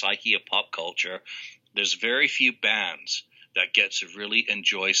on the psyche of pop culture. There's very few bands that get to really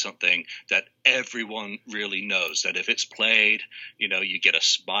enjoy something that everyone really knows, that if it's played, you get a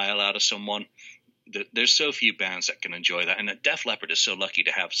smile out of someone. There's so few bands that can enjoy that. And Def Leppard is so lucky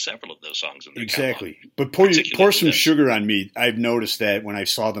to have several of those songs in their Exactly. catalog. But pour Some Sugar on Me, I've noticed that when I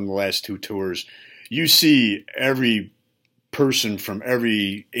saw them the last 2 tours, you see every person from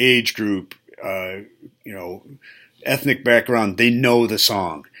every age group, ethnic background, they know the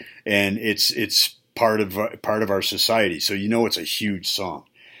song. And it's part of our society, so it's a huge song.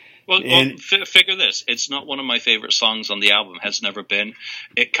 Well, figure this: it's not one of my favorite songs on the album. Has never been.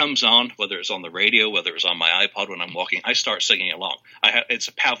 It comes on, whether it's on the radio, whether it's on my iPod when I'm walking. I start singing along. It's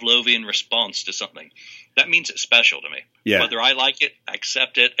a Pavlovian response to something. That means it's special to me. Yeah. Whether I like it,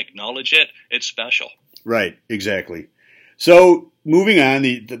 accept it, acknowledge it, it's special. Right. Exactly. So moving on,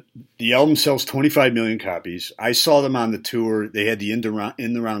 the album sells 25 million copies. I saw them on the tour. They had the in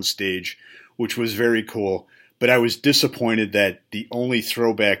the round stage, which was very cool. But I was disappointed that the only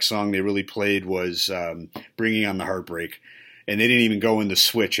throwback song they really played was Bringing on the Heartbreak. And they didn't even go in the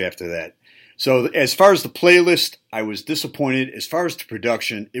Switch after that. So as far as the playlist, I was disappointed. As far as the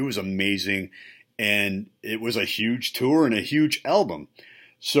production, it was amazing. And it was a huge tour and a huge album.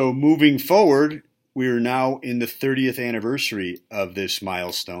 So moving forward, we are now in the 30th anniversary of this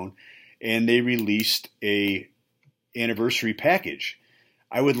milestone. And they released a anniversary package.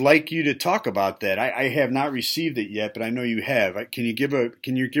 I would like you to talk about that. I have not received it yet, but I know you have. Can you give a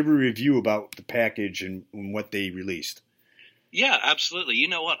review about the package and what they released? Yeah, absolutely. You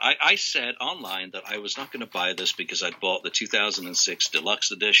know what? I said online that I was not going to buy this because I'd bought the 2006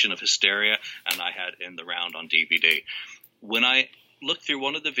 deluxe edition of Hysteria, and I had In the Round on DVD. When I looked through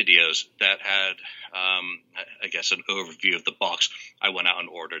one of the videos that had, I guess, an overview of the box, I went out and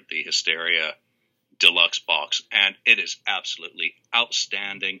ordered the Hysteria deluxe box, and it is absolutely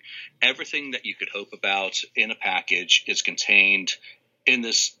outstanding. Everything that you could hope about in a package is contained in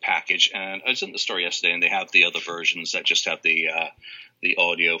this package. And I was in the store yesterday, and they have the other versions that just have the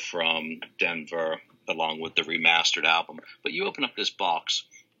audio from Denver along with the remastered album. But you open up this box,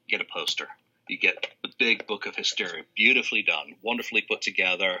 you get a poster. You get the big book of Hysteria, beautifully done, wonderfully put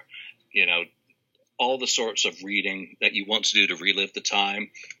together, all the sorts of reading that you want to do to relive the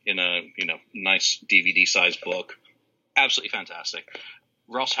time in a nice DVD-sized book. Absolutely fantastic.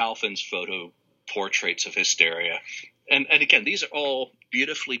 Ross Halfin's photo portraits of Hysteria. And again, these are all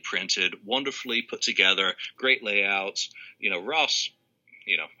beautifully printed, wonderfully put together, great layouts. Ross,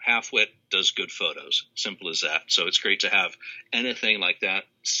 Halfwit does good photos. Simple as that. So it's great to have anything like that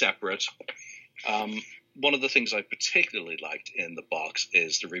separate. One of the things I particularly liked in the box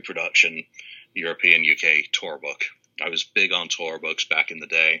is the reproduction European UK tour book. I was big on tour books back in the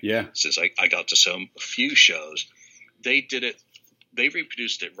day. Yeah. Since I got to so few shows. They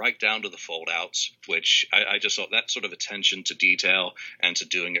reproduced it right down to the fold outs, which I just thought that sort of attention to detail and to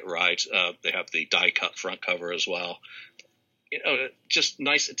doing it right. They have the die cut front cover as well. Just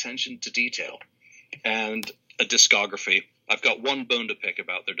nice attention to detail. And a discography. I've got one bone to pick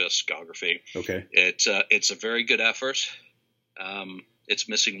about their discography. Okay. It's a very good effort. It's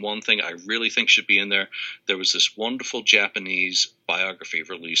missing one thing I really think should be in there. There was this wonderful Japanese biography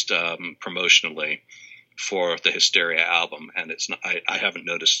released promotionally for the Hysteria album, and it's not. I haven't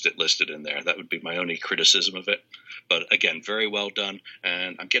noticed it listed in there. That would be my only criticism of it. But again, very well done.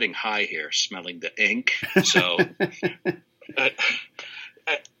 And I'm getting high here, smelling the ink. So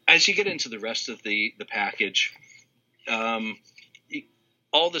as you get into the rest of the package,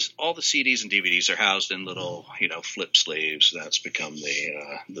 all the CDs and DVDs are housed in little flip sleeves. That's become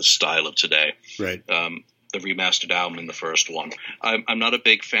the style of today. Right. The remastered album in the first one. I'm not a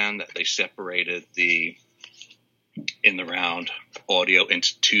big fan that they separated the in the round audio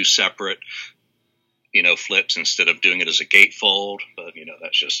into two separate flips instead of doing it as a gatefold. But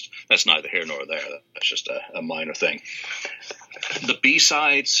that's neither here nor there. That's just a minor thing. The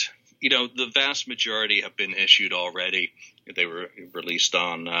B-sides, the vast majority have been issued already. They were released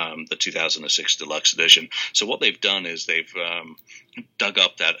on the 2006 deluxe edition. So what they've done is they've dug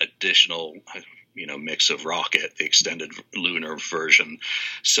up that additional mix of Rocket, the extended lunar version.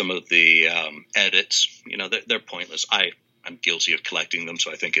 Some of the edits, they're pointless. I'm guilty of collecting them,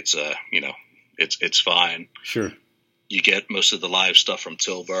 so I think it's it's fine. Sure. You get most of the live stuff from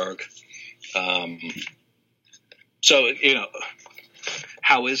Tilburg. So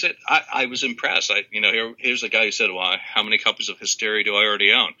how is it? I was impressed. Here's the guy who said, "Well, how many copies of Hysteria do I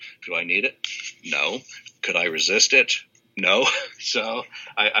already own? Do I need it? No. Could I resist it? No." So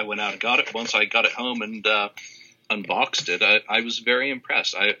I went out and got it. Once I got it home and unboxed it, I was very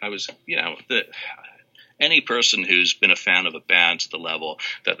impressed. I was, any person who's been a fan of a band to the level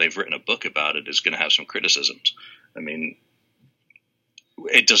that they've written a book about it is going to have some criticisms. I mean,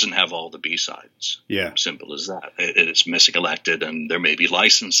 it doesn't have all the B-sides. Yeah. Simple as that. It's missing elected, and there may be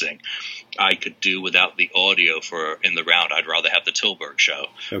licensing. I could do without the audio for In the Round. I'd rather have the Tilburg show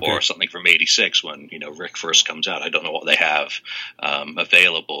or something from '86 when Rick first comes out. I don't know what they have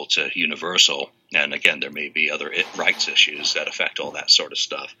available to Universal. And again, there may be other rights issues that affect all that sort of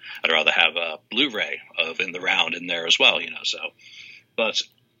stuff. I'd rather have a Blu-ray of In the Round in there as well. But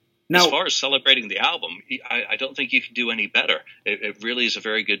now, as far as celebrating the album, I don't think you can do any better. It really is a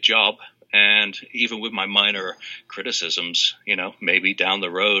very good job. And even with my minor criticisms, maybe down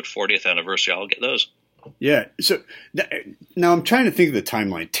the road, 40th anniversary, I'll get those. Yeah. So now I'm trying to think of the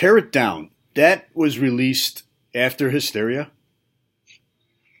timeline. Tear It Down. That was released after Hysteria?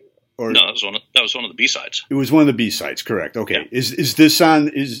 Or no, that was one of the B-sides. It was one of the B-sides, correct. Okay. Yeah. Is this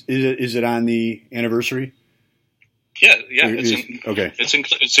on is it on the anniversary? Yeah. Okay.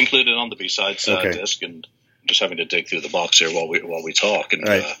 It's included on the B-sides disc, and just having to dig through the box here while we talk and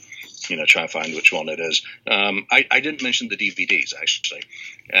right. Try and find which one it is. I didn't mention the DVDs actually,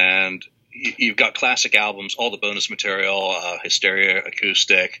 and you've got classic albums, all the bonus material, Hysteria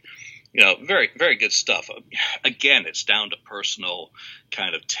acoustic. Very, very good stuff. Again, it's down to personal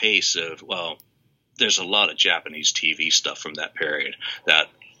kind of taste of, there's a lot of Japanese TV stuff from that period that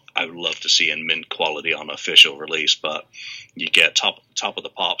I would love to see in mint quality on official release, but you get top of the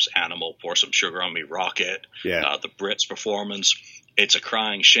pops, Animal, Pour Some Sugar on Me, Rocket, the Brits performance. It's a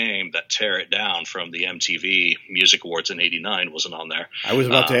crying shame that Tear It Down from the MTV Music Awards in '89 wasn't on there. I was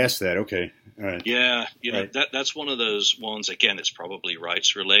about to ask that. Okay. All right. Yeah. Right. That's one of those ones, again, it's probably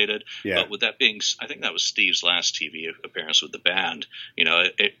rights related. Yeah. But with that being, I think that was Steve's last TV appearance with the band.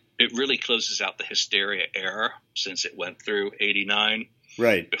 It really closes out the Hysteria era since it went through '89.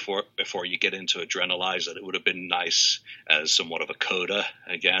 Right. Before you get into Adrenalize, that it would have been nice as somewhat of a coda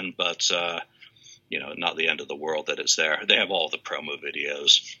again, but not the end of the world that it's there. They have all the promo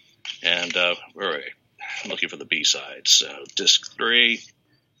videos, and we're looking for the B-sides. Disc 3,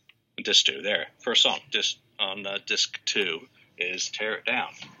 Disc 2, there. First song, Disc 2 is Tear It Down.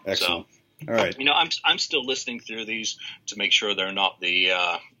 Excellent. So, all right. I'm still listening through these to make sure they're not the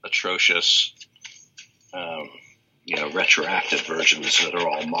atrocious, retroactive versions that are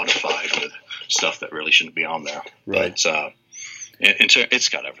all modified with stuff that really shouldn't be on there. Right. But it's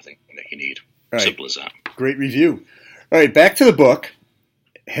got everything that you need. Right. Simple as that. Great review. All right, back to the book.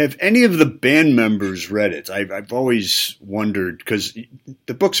 have any of the band members read it? I've always wondered, because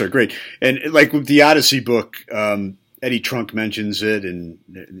the books are great. And like with the Odyssey book, Eddie Trunk mentions it, and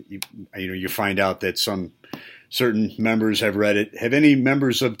you find out that some certain members have read it. Have any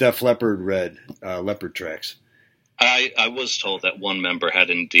members of Def Leppard read Leopard Tracks? I was told that one member had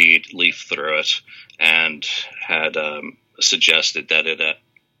indeed leafed through it and had suggested that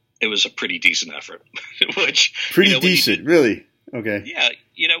it was a pretty decent effort. Which pretty decent, really? Okay. Yeah,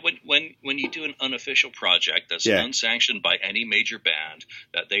 when you do an unofficial project that's unsanctioned by any major band,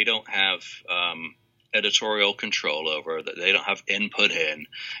 that they don't have editorial control over, that they don't have input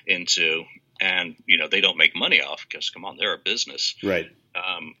into, and they don't make money off, because come on, they're a business, right?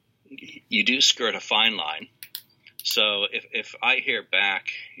 You do skirt a fine line. So if I hear back,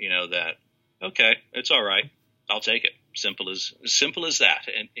 that okay, it's all right, I'll take it. Simple as that.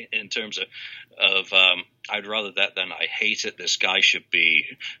 In terms of I'd rather that than I hate it. This guy should be,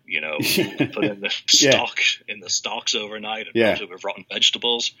 put in the stocks overnight and filled with rotten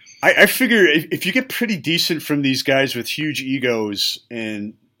vegetables. I figure if you get pretty decent from these guys with huge egos,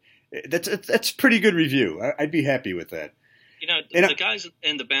 and that's pretty good review. I'd be happy with that. The guys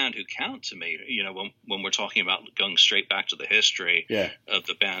in the band who count to me, when we're talking about going straight back to the history of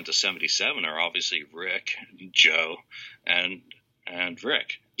the band to 77, are obviously Rick, Joe, and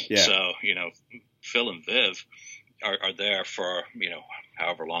Rick. Yeah. So, Phil and Viv are there for,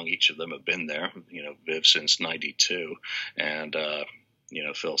 however long each of them have been there. Viv since 92 and,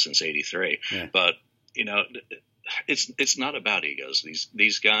 Phil since 83. Yeah. But, it's not about egos.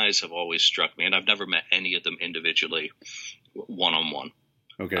 These guys have always struck me, and I've never met any of them individually, one-on-one.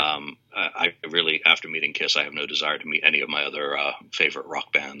 Okay. I really, after meeting Kiss, I have no desire to meet any of my other favorite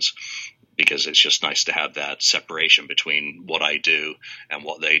rock bands, because it's just nice to have that separation between what I do and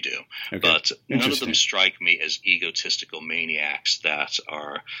what they do. Okay. But none of them strike me as egotistical maniacs that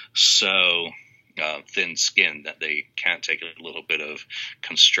are so thin-skinned that they can't take a little bit of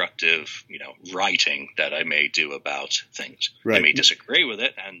constructive, writing that I may do about things. Right. They may disagree with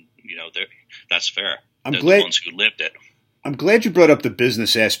it, and that's fair. They're the ones who lived it. I'm glad you brought up the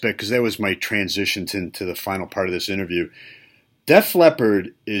business aspect, because that was my transition to the final part of this interview. Def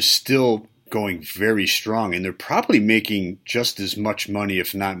Leppard is still going very strong, and they're probably making just as much money,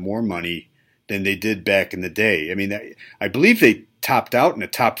 if not more money, than they did back in the day. I mean, I believe they topped out in the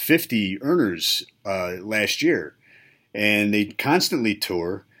top 50 earners last year, and they constantly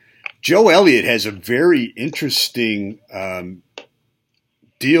tour. Joe Elliott has a very interesting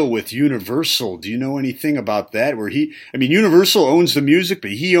deal with Universal. Do you know anything about that? Where Universal owns the music,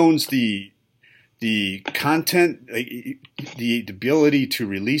 but he owns the content, the ability to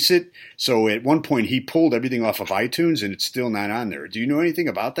release it. So at one point he pulled everything off of iTunes, and it's still not on there. Do you know anything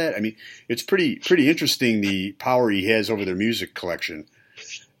about that? I mean, it's pretty interesting, the power he has over their music collection.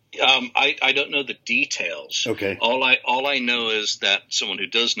 I don't know the details. Okay. All I know is that someone who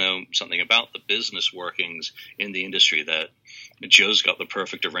does know something about the business workings in the industry, that Joe's got the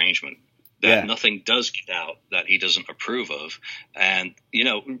perfect arrangement. That nothing does get out that he doesn't approve of. And, do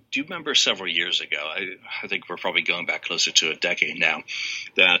you remember several years ago, I think we're probably going back closer to a decade now,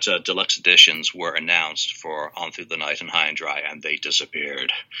 that deluxe editions were announced for On Through the Night and High and Dry, and they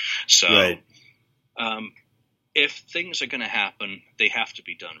disappeared. So if things are going to happen, they have to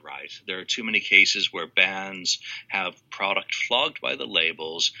be done right. There are too many cases where bands have product flogged by the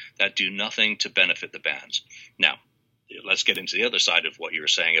labels that do nothing to benefit the bands. Now, let's get into the other side of what you were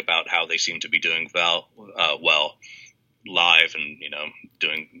saying about how they seem to be doing well live and,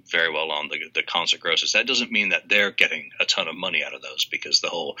 doing very well on the concert grosses. That doesn't mean that they're getting a ton of money out of those, because the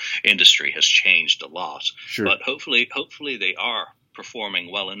whole industry has changed a lot. Sure. But hopefully they are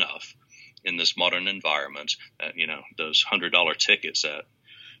performing well enough in this modern environment that, those $100 tickets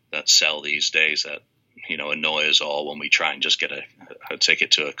that sell these days that, annoy us all when we try and just get a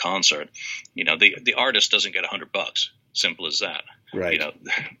ticket to a concert. The artist doesn't get $100. Simple as that. Right.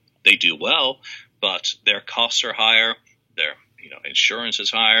 They do well, but their costs are higher. Their insurance is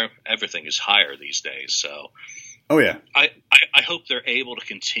higher. Everything is higher these days. So, I hope they're able to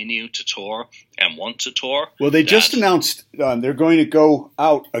continue to tour and want to tour. Well, they just announced they're going to go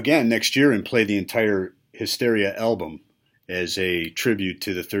out again next year and play the entire Hysteria album as a tribute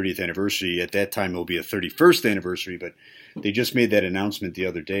to the 30th anniversary. At that time, it will be a 31st anniversary, but they just made that announcement the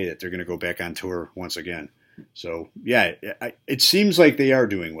other day that they're going to go back on tour once again. So, it seems like they are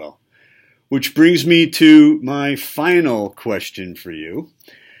doing well. Which brings me to my final question for you.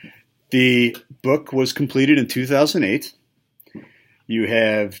 The book was completed in 2008. You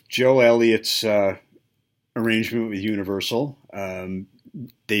have Joe Elliott's arrangement with Universal.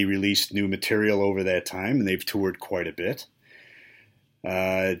 They released new material over that time, and they've toured quite a bit.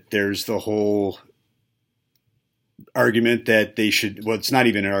 There's the whole argument that they should, well, it's not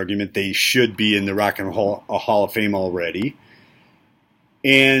even an argument, they should be in the Rock and Roll Hall of Fame already.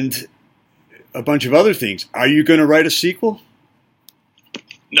 And a bunch of other things. Are you going to write a sequel?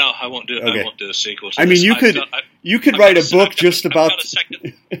 No, I won't do it. Okay. I won't do a sequel. I mean, you could write a book just about.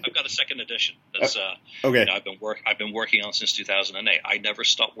 I've got a second edition. That's okay. You know, I've been working on since 2008. I never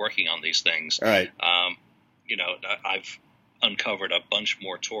stopped working on these things. All right. You know, I've uncovered a bunch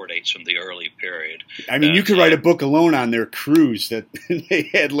more tour dates from the early period. I mean, you could write a book alone on their cruise that they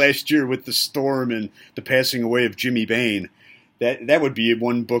had last year with the storm and the passing away of Jimmy Bain. That would be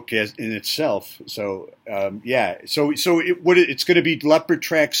one book in itself. So yeah. So it's going to be Leopard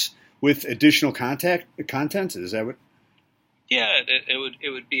tracks with additional content. Is that what? Yeah,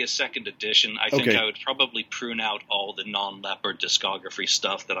 it would be a second edition. I think I would probably prune out all the non-Leopard discography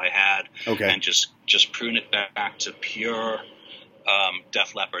stuff that I had, and just prune it back to pure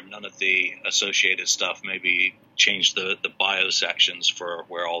Def Leppard. None of the associated stuff. Maybe change the bio sections for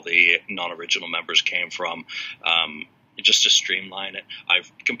where all the non-original members came from. Just to streamline it.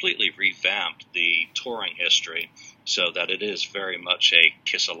 I've completely revamped the touring history so that it is very much a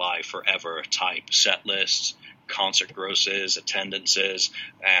Kiss Alive Forever type set lists, concert grosses, attendances,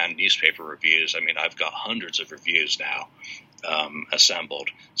 and newspaper reviews. I mean, I've got hundreds of reviews now assembled.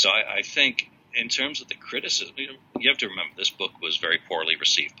 So I think in terms of the criticism, you have to remember this book was very poorly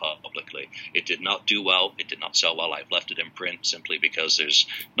received publicly. It did not do well. It did not sell well. I've left it in print simply because there's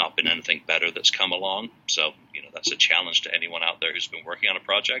not been anything better that's come along. So, you know, that's a challenge to anyone out there who's been working on a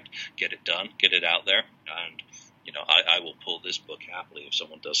project. Get it done. Get it out there. And, you know, I will pull this book happily if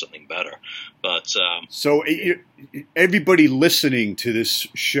someone does something better. But so everybody listening to this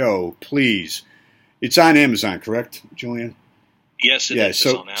show, please, it's on Amazon, correct, Julian? Yes, it is.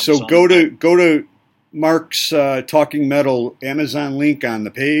 So go to Mark's Talking Metal Amazon link on the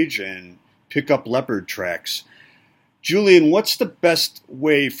page and pick up Leopard tracks. Julian, what's the best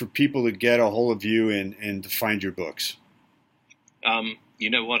way for people to get a hold of you and to find your books? You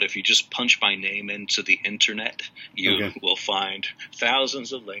know what? If you just punch my name into the internet, you will find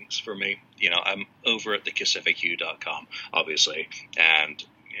thousands of links for me. You know, I'm over at thekissfaq.com, obviously, and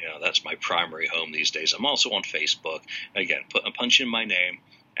you know, that's my primary home these days. I'm also on Facebook. Again, punch in my name,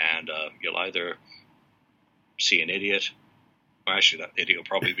 and you'll either see an idiot, or actually that idiot will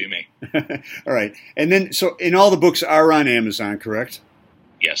probably be me. All right. And then, and all the books are on Amazon, correct?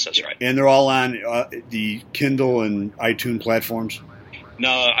 Yes, that's right. And they're all on the Kindle and iTunes platforms? No,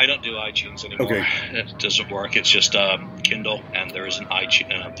 I don't do iTunes anymore. Okay. It doesn't work. It's just Kindle, and there's an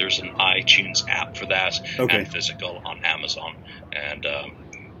iTunes app for that, and physical on Amazon, and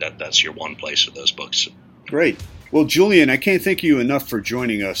that's your one place for those books. Great. Well, Julian, I can't thank you enough for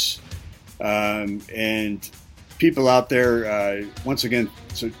joining us. And people out there, once again,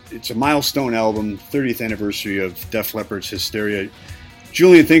 it's a milestone album, 30th anniversary of Def Leppard's Hysteria.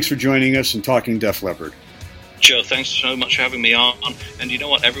 Julian, thanks for joining us and talking Def Leppard. Joe, thanks so much for having me on. And you know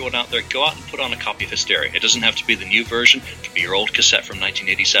what, everyone out there, go out and put on a copy of Hysteria. It doesn't have to be the new version. It could be your old cassette from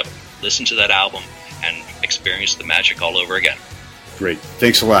 1987. Listen to that album and experience the magic all over again. Great.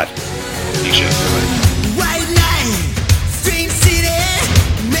 Thanks a lot. Thanks, Joe. White light, strange city,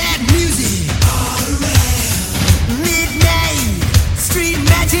 mad music, all around. Midnight, street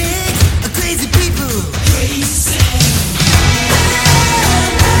magic, crazy people, crazy.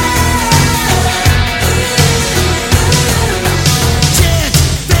 Jet,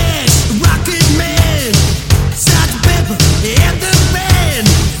 Bash, Rocket Man, Sgt. Pepper, and the band,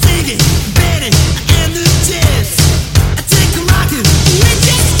 singing, Betty, and the Jets. I take a rocket, we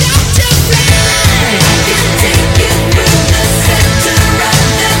just got to play.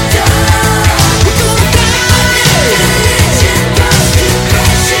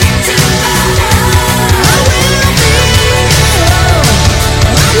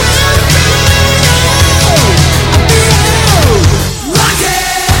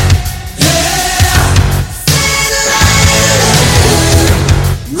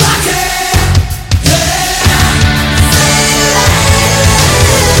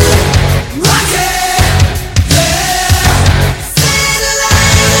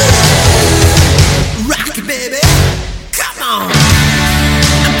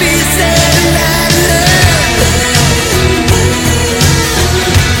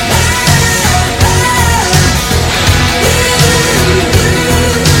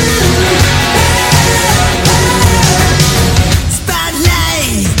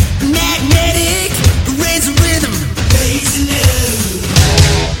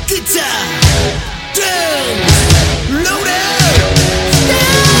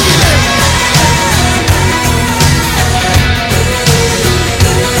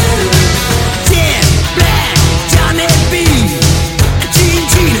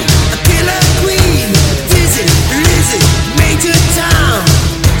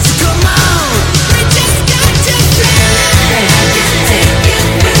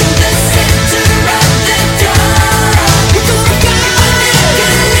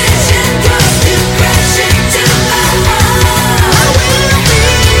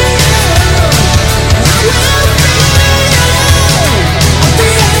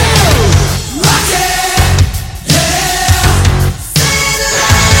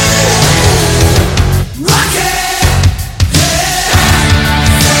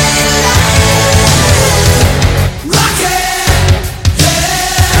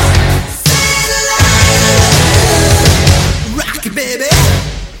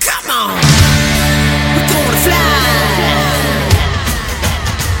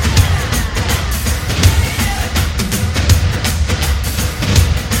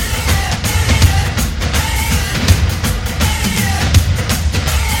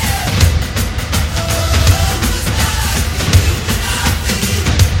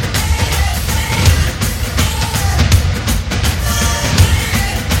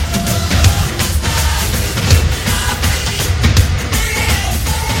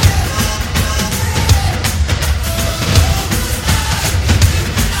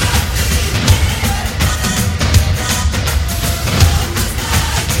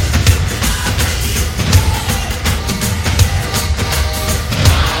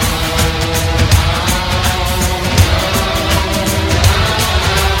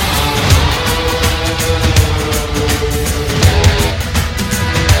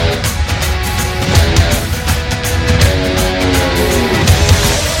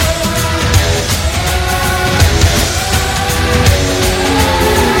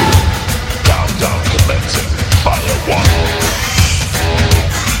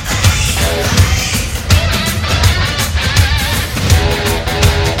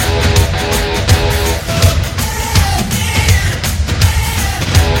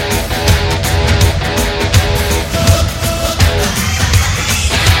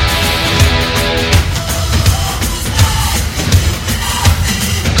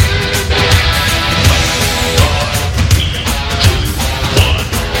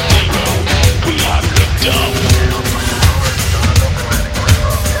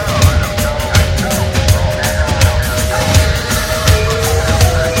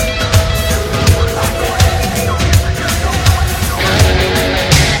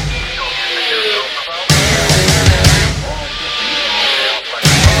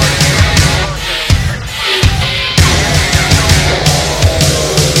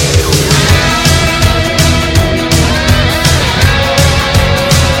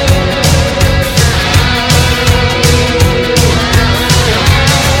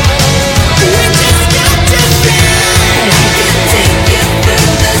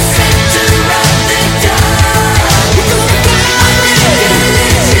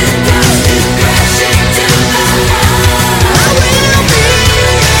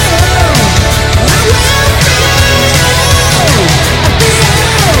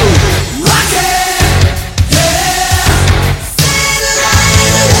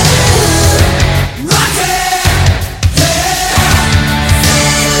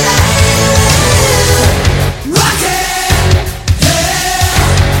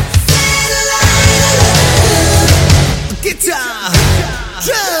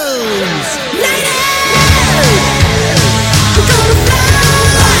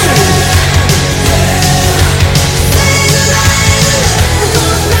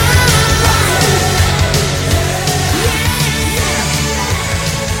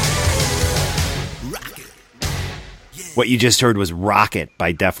 What you just heard was Rocket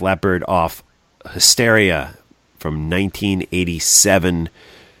by Def Leppard off Hysteria from 1987.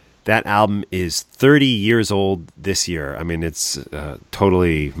 That album is 30 years old this year. I mean, it's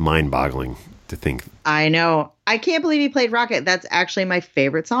totally mind-boggling to think. I know. I can't believe he played Rocket. That's actually my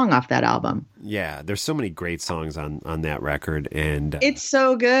favorite song off that album. Yeah, there's so many great songs on that record, and it's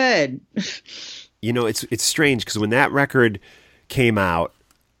so good. You know, it's strange because when that record came out,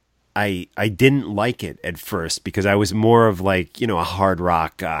 I didn't like it at first because I was more of like, you know, a hard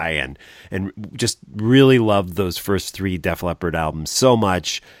rock guy and just really loved those first 3 Def Leppard albums so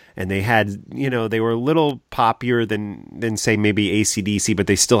much. And they had, you know, they were a little poppier than say maybe AC/DC, but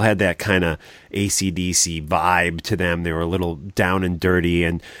they still had that kind of AC/DC vibe to them. They were a little down and dirty,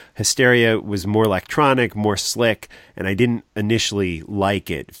 and Hysteria was more electronic, more slick, and I didn't initially like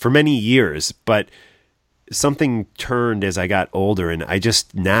it for many years, but something turned as I got older, and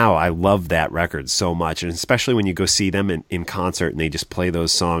now I love that record so much. And especially when you go see them in concert and they just play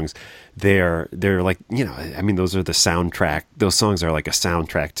those songs, they're like, you know, I mean, those are the soundtrack. Those songs are like a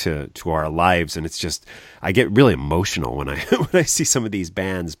soundtrack to our lives. And it's just, I get really emotional when I see some of these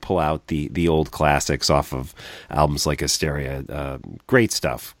bands pull out the old classics off of albums like Hysteria. Great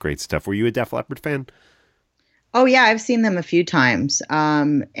stuff. Were you a Def Leppard fan? Oh, yeah, I've seen them a few times.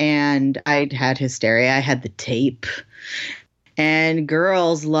 And I'd had Hysteria. I had the tape. And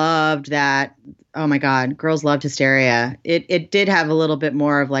girls loved that. Oh, my God. Girls loved Hysteria. It did have a little bit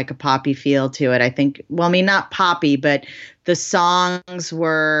more of like a poppy feel to it, I think. Well, I mean, not poppy, but the songs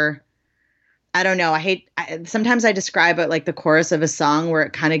were, I don't know. Sometimes I describe it like the chorus of a song where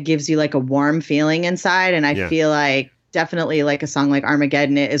it kind of gives you like a warm feeling inside. And I feel like definitely like a song like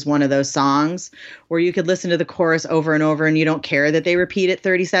Armageddon is one of those songs where you could listen to the chorus over and over and you don't care that they repeat it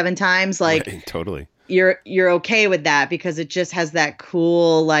 37 times. Like, right, totally. You're okay with that because it just has that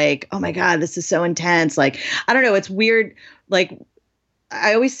cool, like, oh my God, this is so intense. Like, I don't know. It's weird. Like,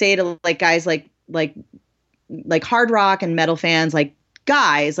 I always say to like guys, like hard rock and metal fans, like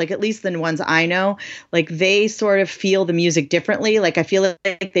guys, like at least the ones I know, like they sort of feel the music differently. Like I feel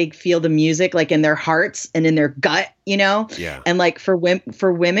like they feel the music like in their hearts and in their gut, you know? Yeah. And like for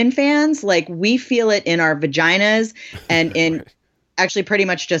women fans, like we feel it in our vaginas and in right. Actually pretty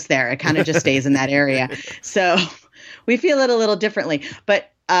much just there. It kind of just stays in that area. So we feel it a little differently,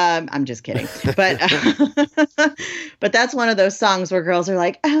 but I'm just kidding. But but that's one of those songs where girls are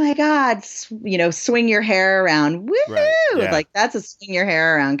like, oh my God, you know, swing your hair around. Woohoo! Right, yeah. Like that's a swing your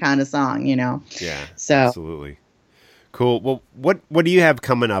hair around kind of song, you know? Yeah. So absolutely. Cool. Well, what do you have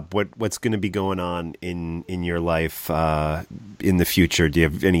coming up? What's going to be going on in your life in the future? Do you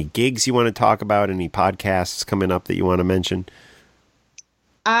have any gigs you want to talk about? Any podcasts coming up that you want to mention?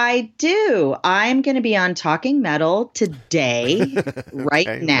 I do. I'm going to be on Talking Metal today,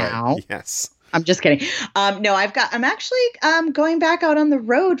 right now. Right. Yes. I'm just kidding. No, I'm actually going back out on the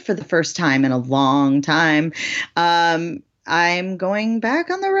road for the first time in a long time. I'm going back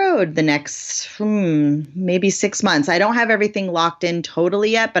on the road the next maybe 6 months. I don't have everything locked in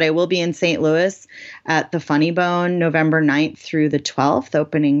totally yet, but I will be in St. Louis at the Funny Bone November 9th through the 12th,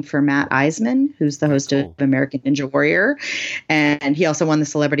 opening for Matt Eisman, who's the host of American Ninja Warrior. And he also won the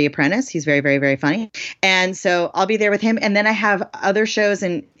Celebrity Apprentice. He's very, very, very funny. And so I'll be there with him. And then I have other shows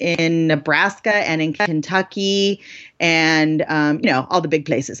in Nebraska and in Kentucky and, you know, all the big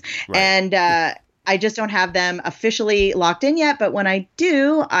places. Right. And, I just don't have them officially locked in yet, but when I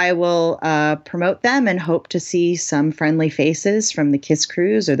do, I will promote them and hope to see some friendly faces from the Kiss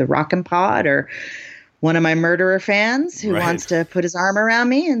Cruise or the Rockin' Pod or one of my murderer fans who wants to put his arm around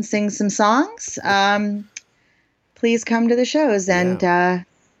me and sing some songs. Please come to the shows and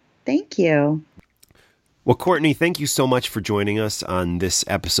thank you. Well, Courtney, thank you so much for joining us on this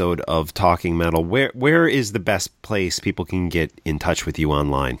episode of Talking Metal. Where is the best place people can get in touch with you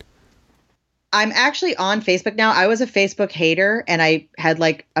online? I'm actually on Facebook now. I was a Facebook hater and I had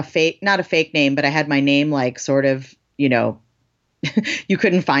like not a fake name, but I had my name like sort of, you know, you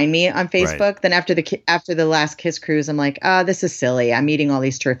couldn't find me on Facebook. Right. Then after the last Kiss Cruise, I'm like, this is silly. I'm meeting all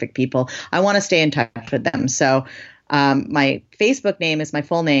these terrific people. I want to stay in touch with them. So my Facebook name is my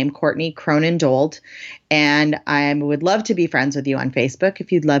full name, Courtney Cronin Dold. And I would love to be friends with you on Facebook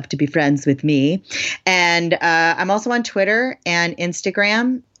if you'd love to be friends with me. And I'm also on Twitter and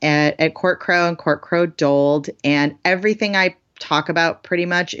Instagram at Court Crow and Court Crow Dold. And everything I talk about pretty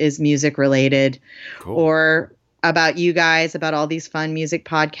much is music related or about you guys, about all these fun music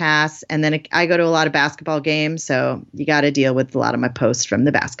podcasts. And then I go to a lot of basketball games. So you got to deal with a lot of my posts from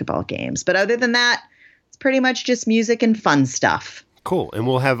the basketball games. But other than that, pretty much just music and fun stuff. Cool. And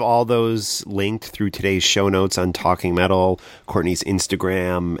we'll have all those linked through today's show notes on Talking Metal, Courtney's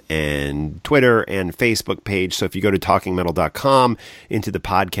Instagram and Twitter and Facebook page. So if you go to talkingmetal.com into the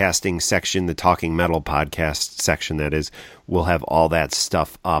podcasting section, the Talking Metal podcast section, that is, we'll have all that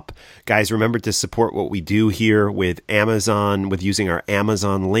stuff up. Guys, remember to support what we do here with Amazon, with using our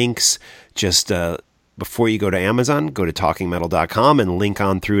Amazon links. Just before you go to Amazon, go to talkingmetal.com and link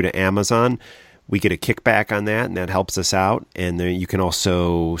on through to Amazon. We get a kickback on that, and that helps us out. And then you can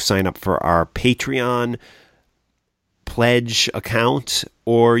also sign up for our Patreon pledge account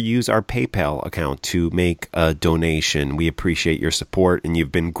or use our PayPal account to make a donation. We appreciate your support, and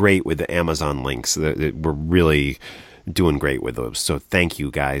you've been great with the Amazon links. We're really doing great with those. So thank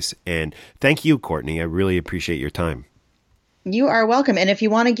you, guys. And thank you, Courtney. I really appreciate your time. You are welcome. And if you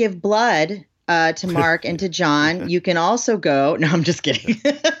want to give blood to Mark and to John, you can also go. No, I'm just kidding.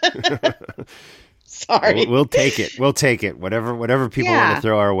 Sorry. We'll take it. We'll take it. Whatever people want to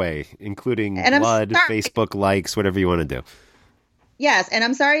throw our way, including blood, Facebook likes, whatever you want to do. Yes, and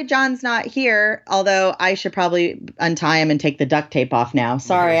I'm sorry John's not here, although I should probably untie him and take the duct tape off now.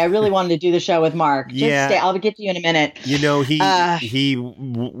 Sorry, I really wanted to do the show with Mark. Just stay. I'll get to you in a minute. You know, he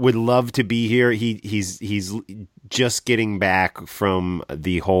would love to be here. He's just getting back from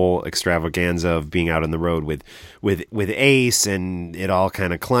the whole extravaganza of being out on the road with Ace, and it all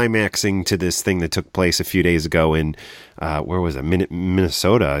kind of climaxing to this thing that took place a few days ago in where was it?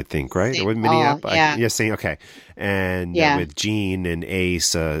 Minnesota, I think, right? Or Minneapolis? Okay. And with Gene and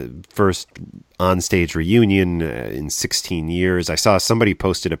Ace, first on-stage reunion in 16 years. I saw somebody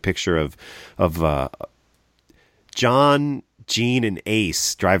posted a picture of John, Gene, and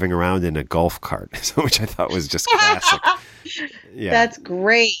Ace driving around in a golf cart, which I thought was just classic. Yeah, that's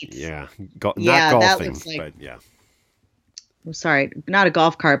great. Yeah, not golfing, but yeah. I'm sorry, not a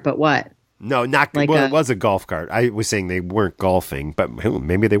golf cart, but what? No, not like it was a golf cart. I was saying they weren't golfing, but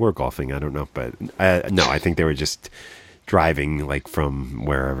maybe they were golfing. I don't know, but no, I think they were just driving like from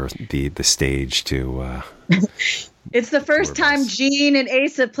wherever the stage to. It's the first time Gene and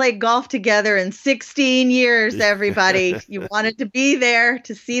Ace have played golf together in 16 years, everybody. You wanted to be there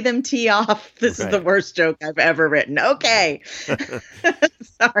to see them tee off. This is the worst joke I've ever written. Okay.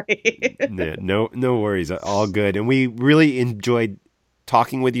 Sorry. Yeah, no worries. All good. And we really enjoyed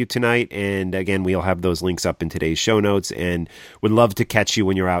talking with you tonight. And again, we'll have those links up in today's show notes, and would love to catch you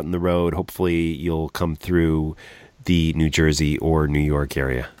when you're out on the road. Hopefully you'll come through the New Jersey or New York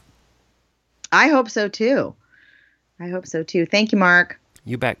area. I hope so too. Thank you, Mark.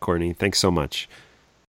 You bet, Courtney. Thanks so much.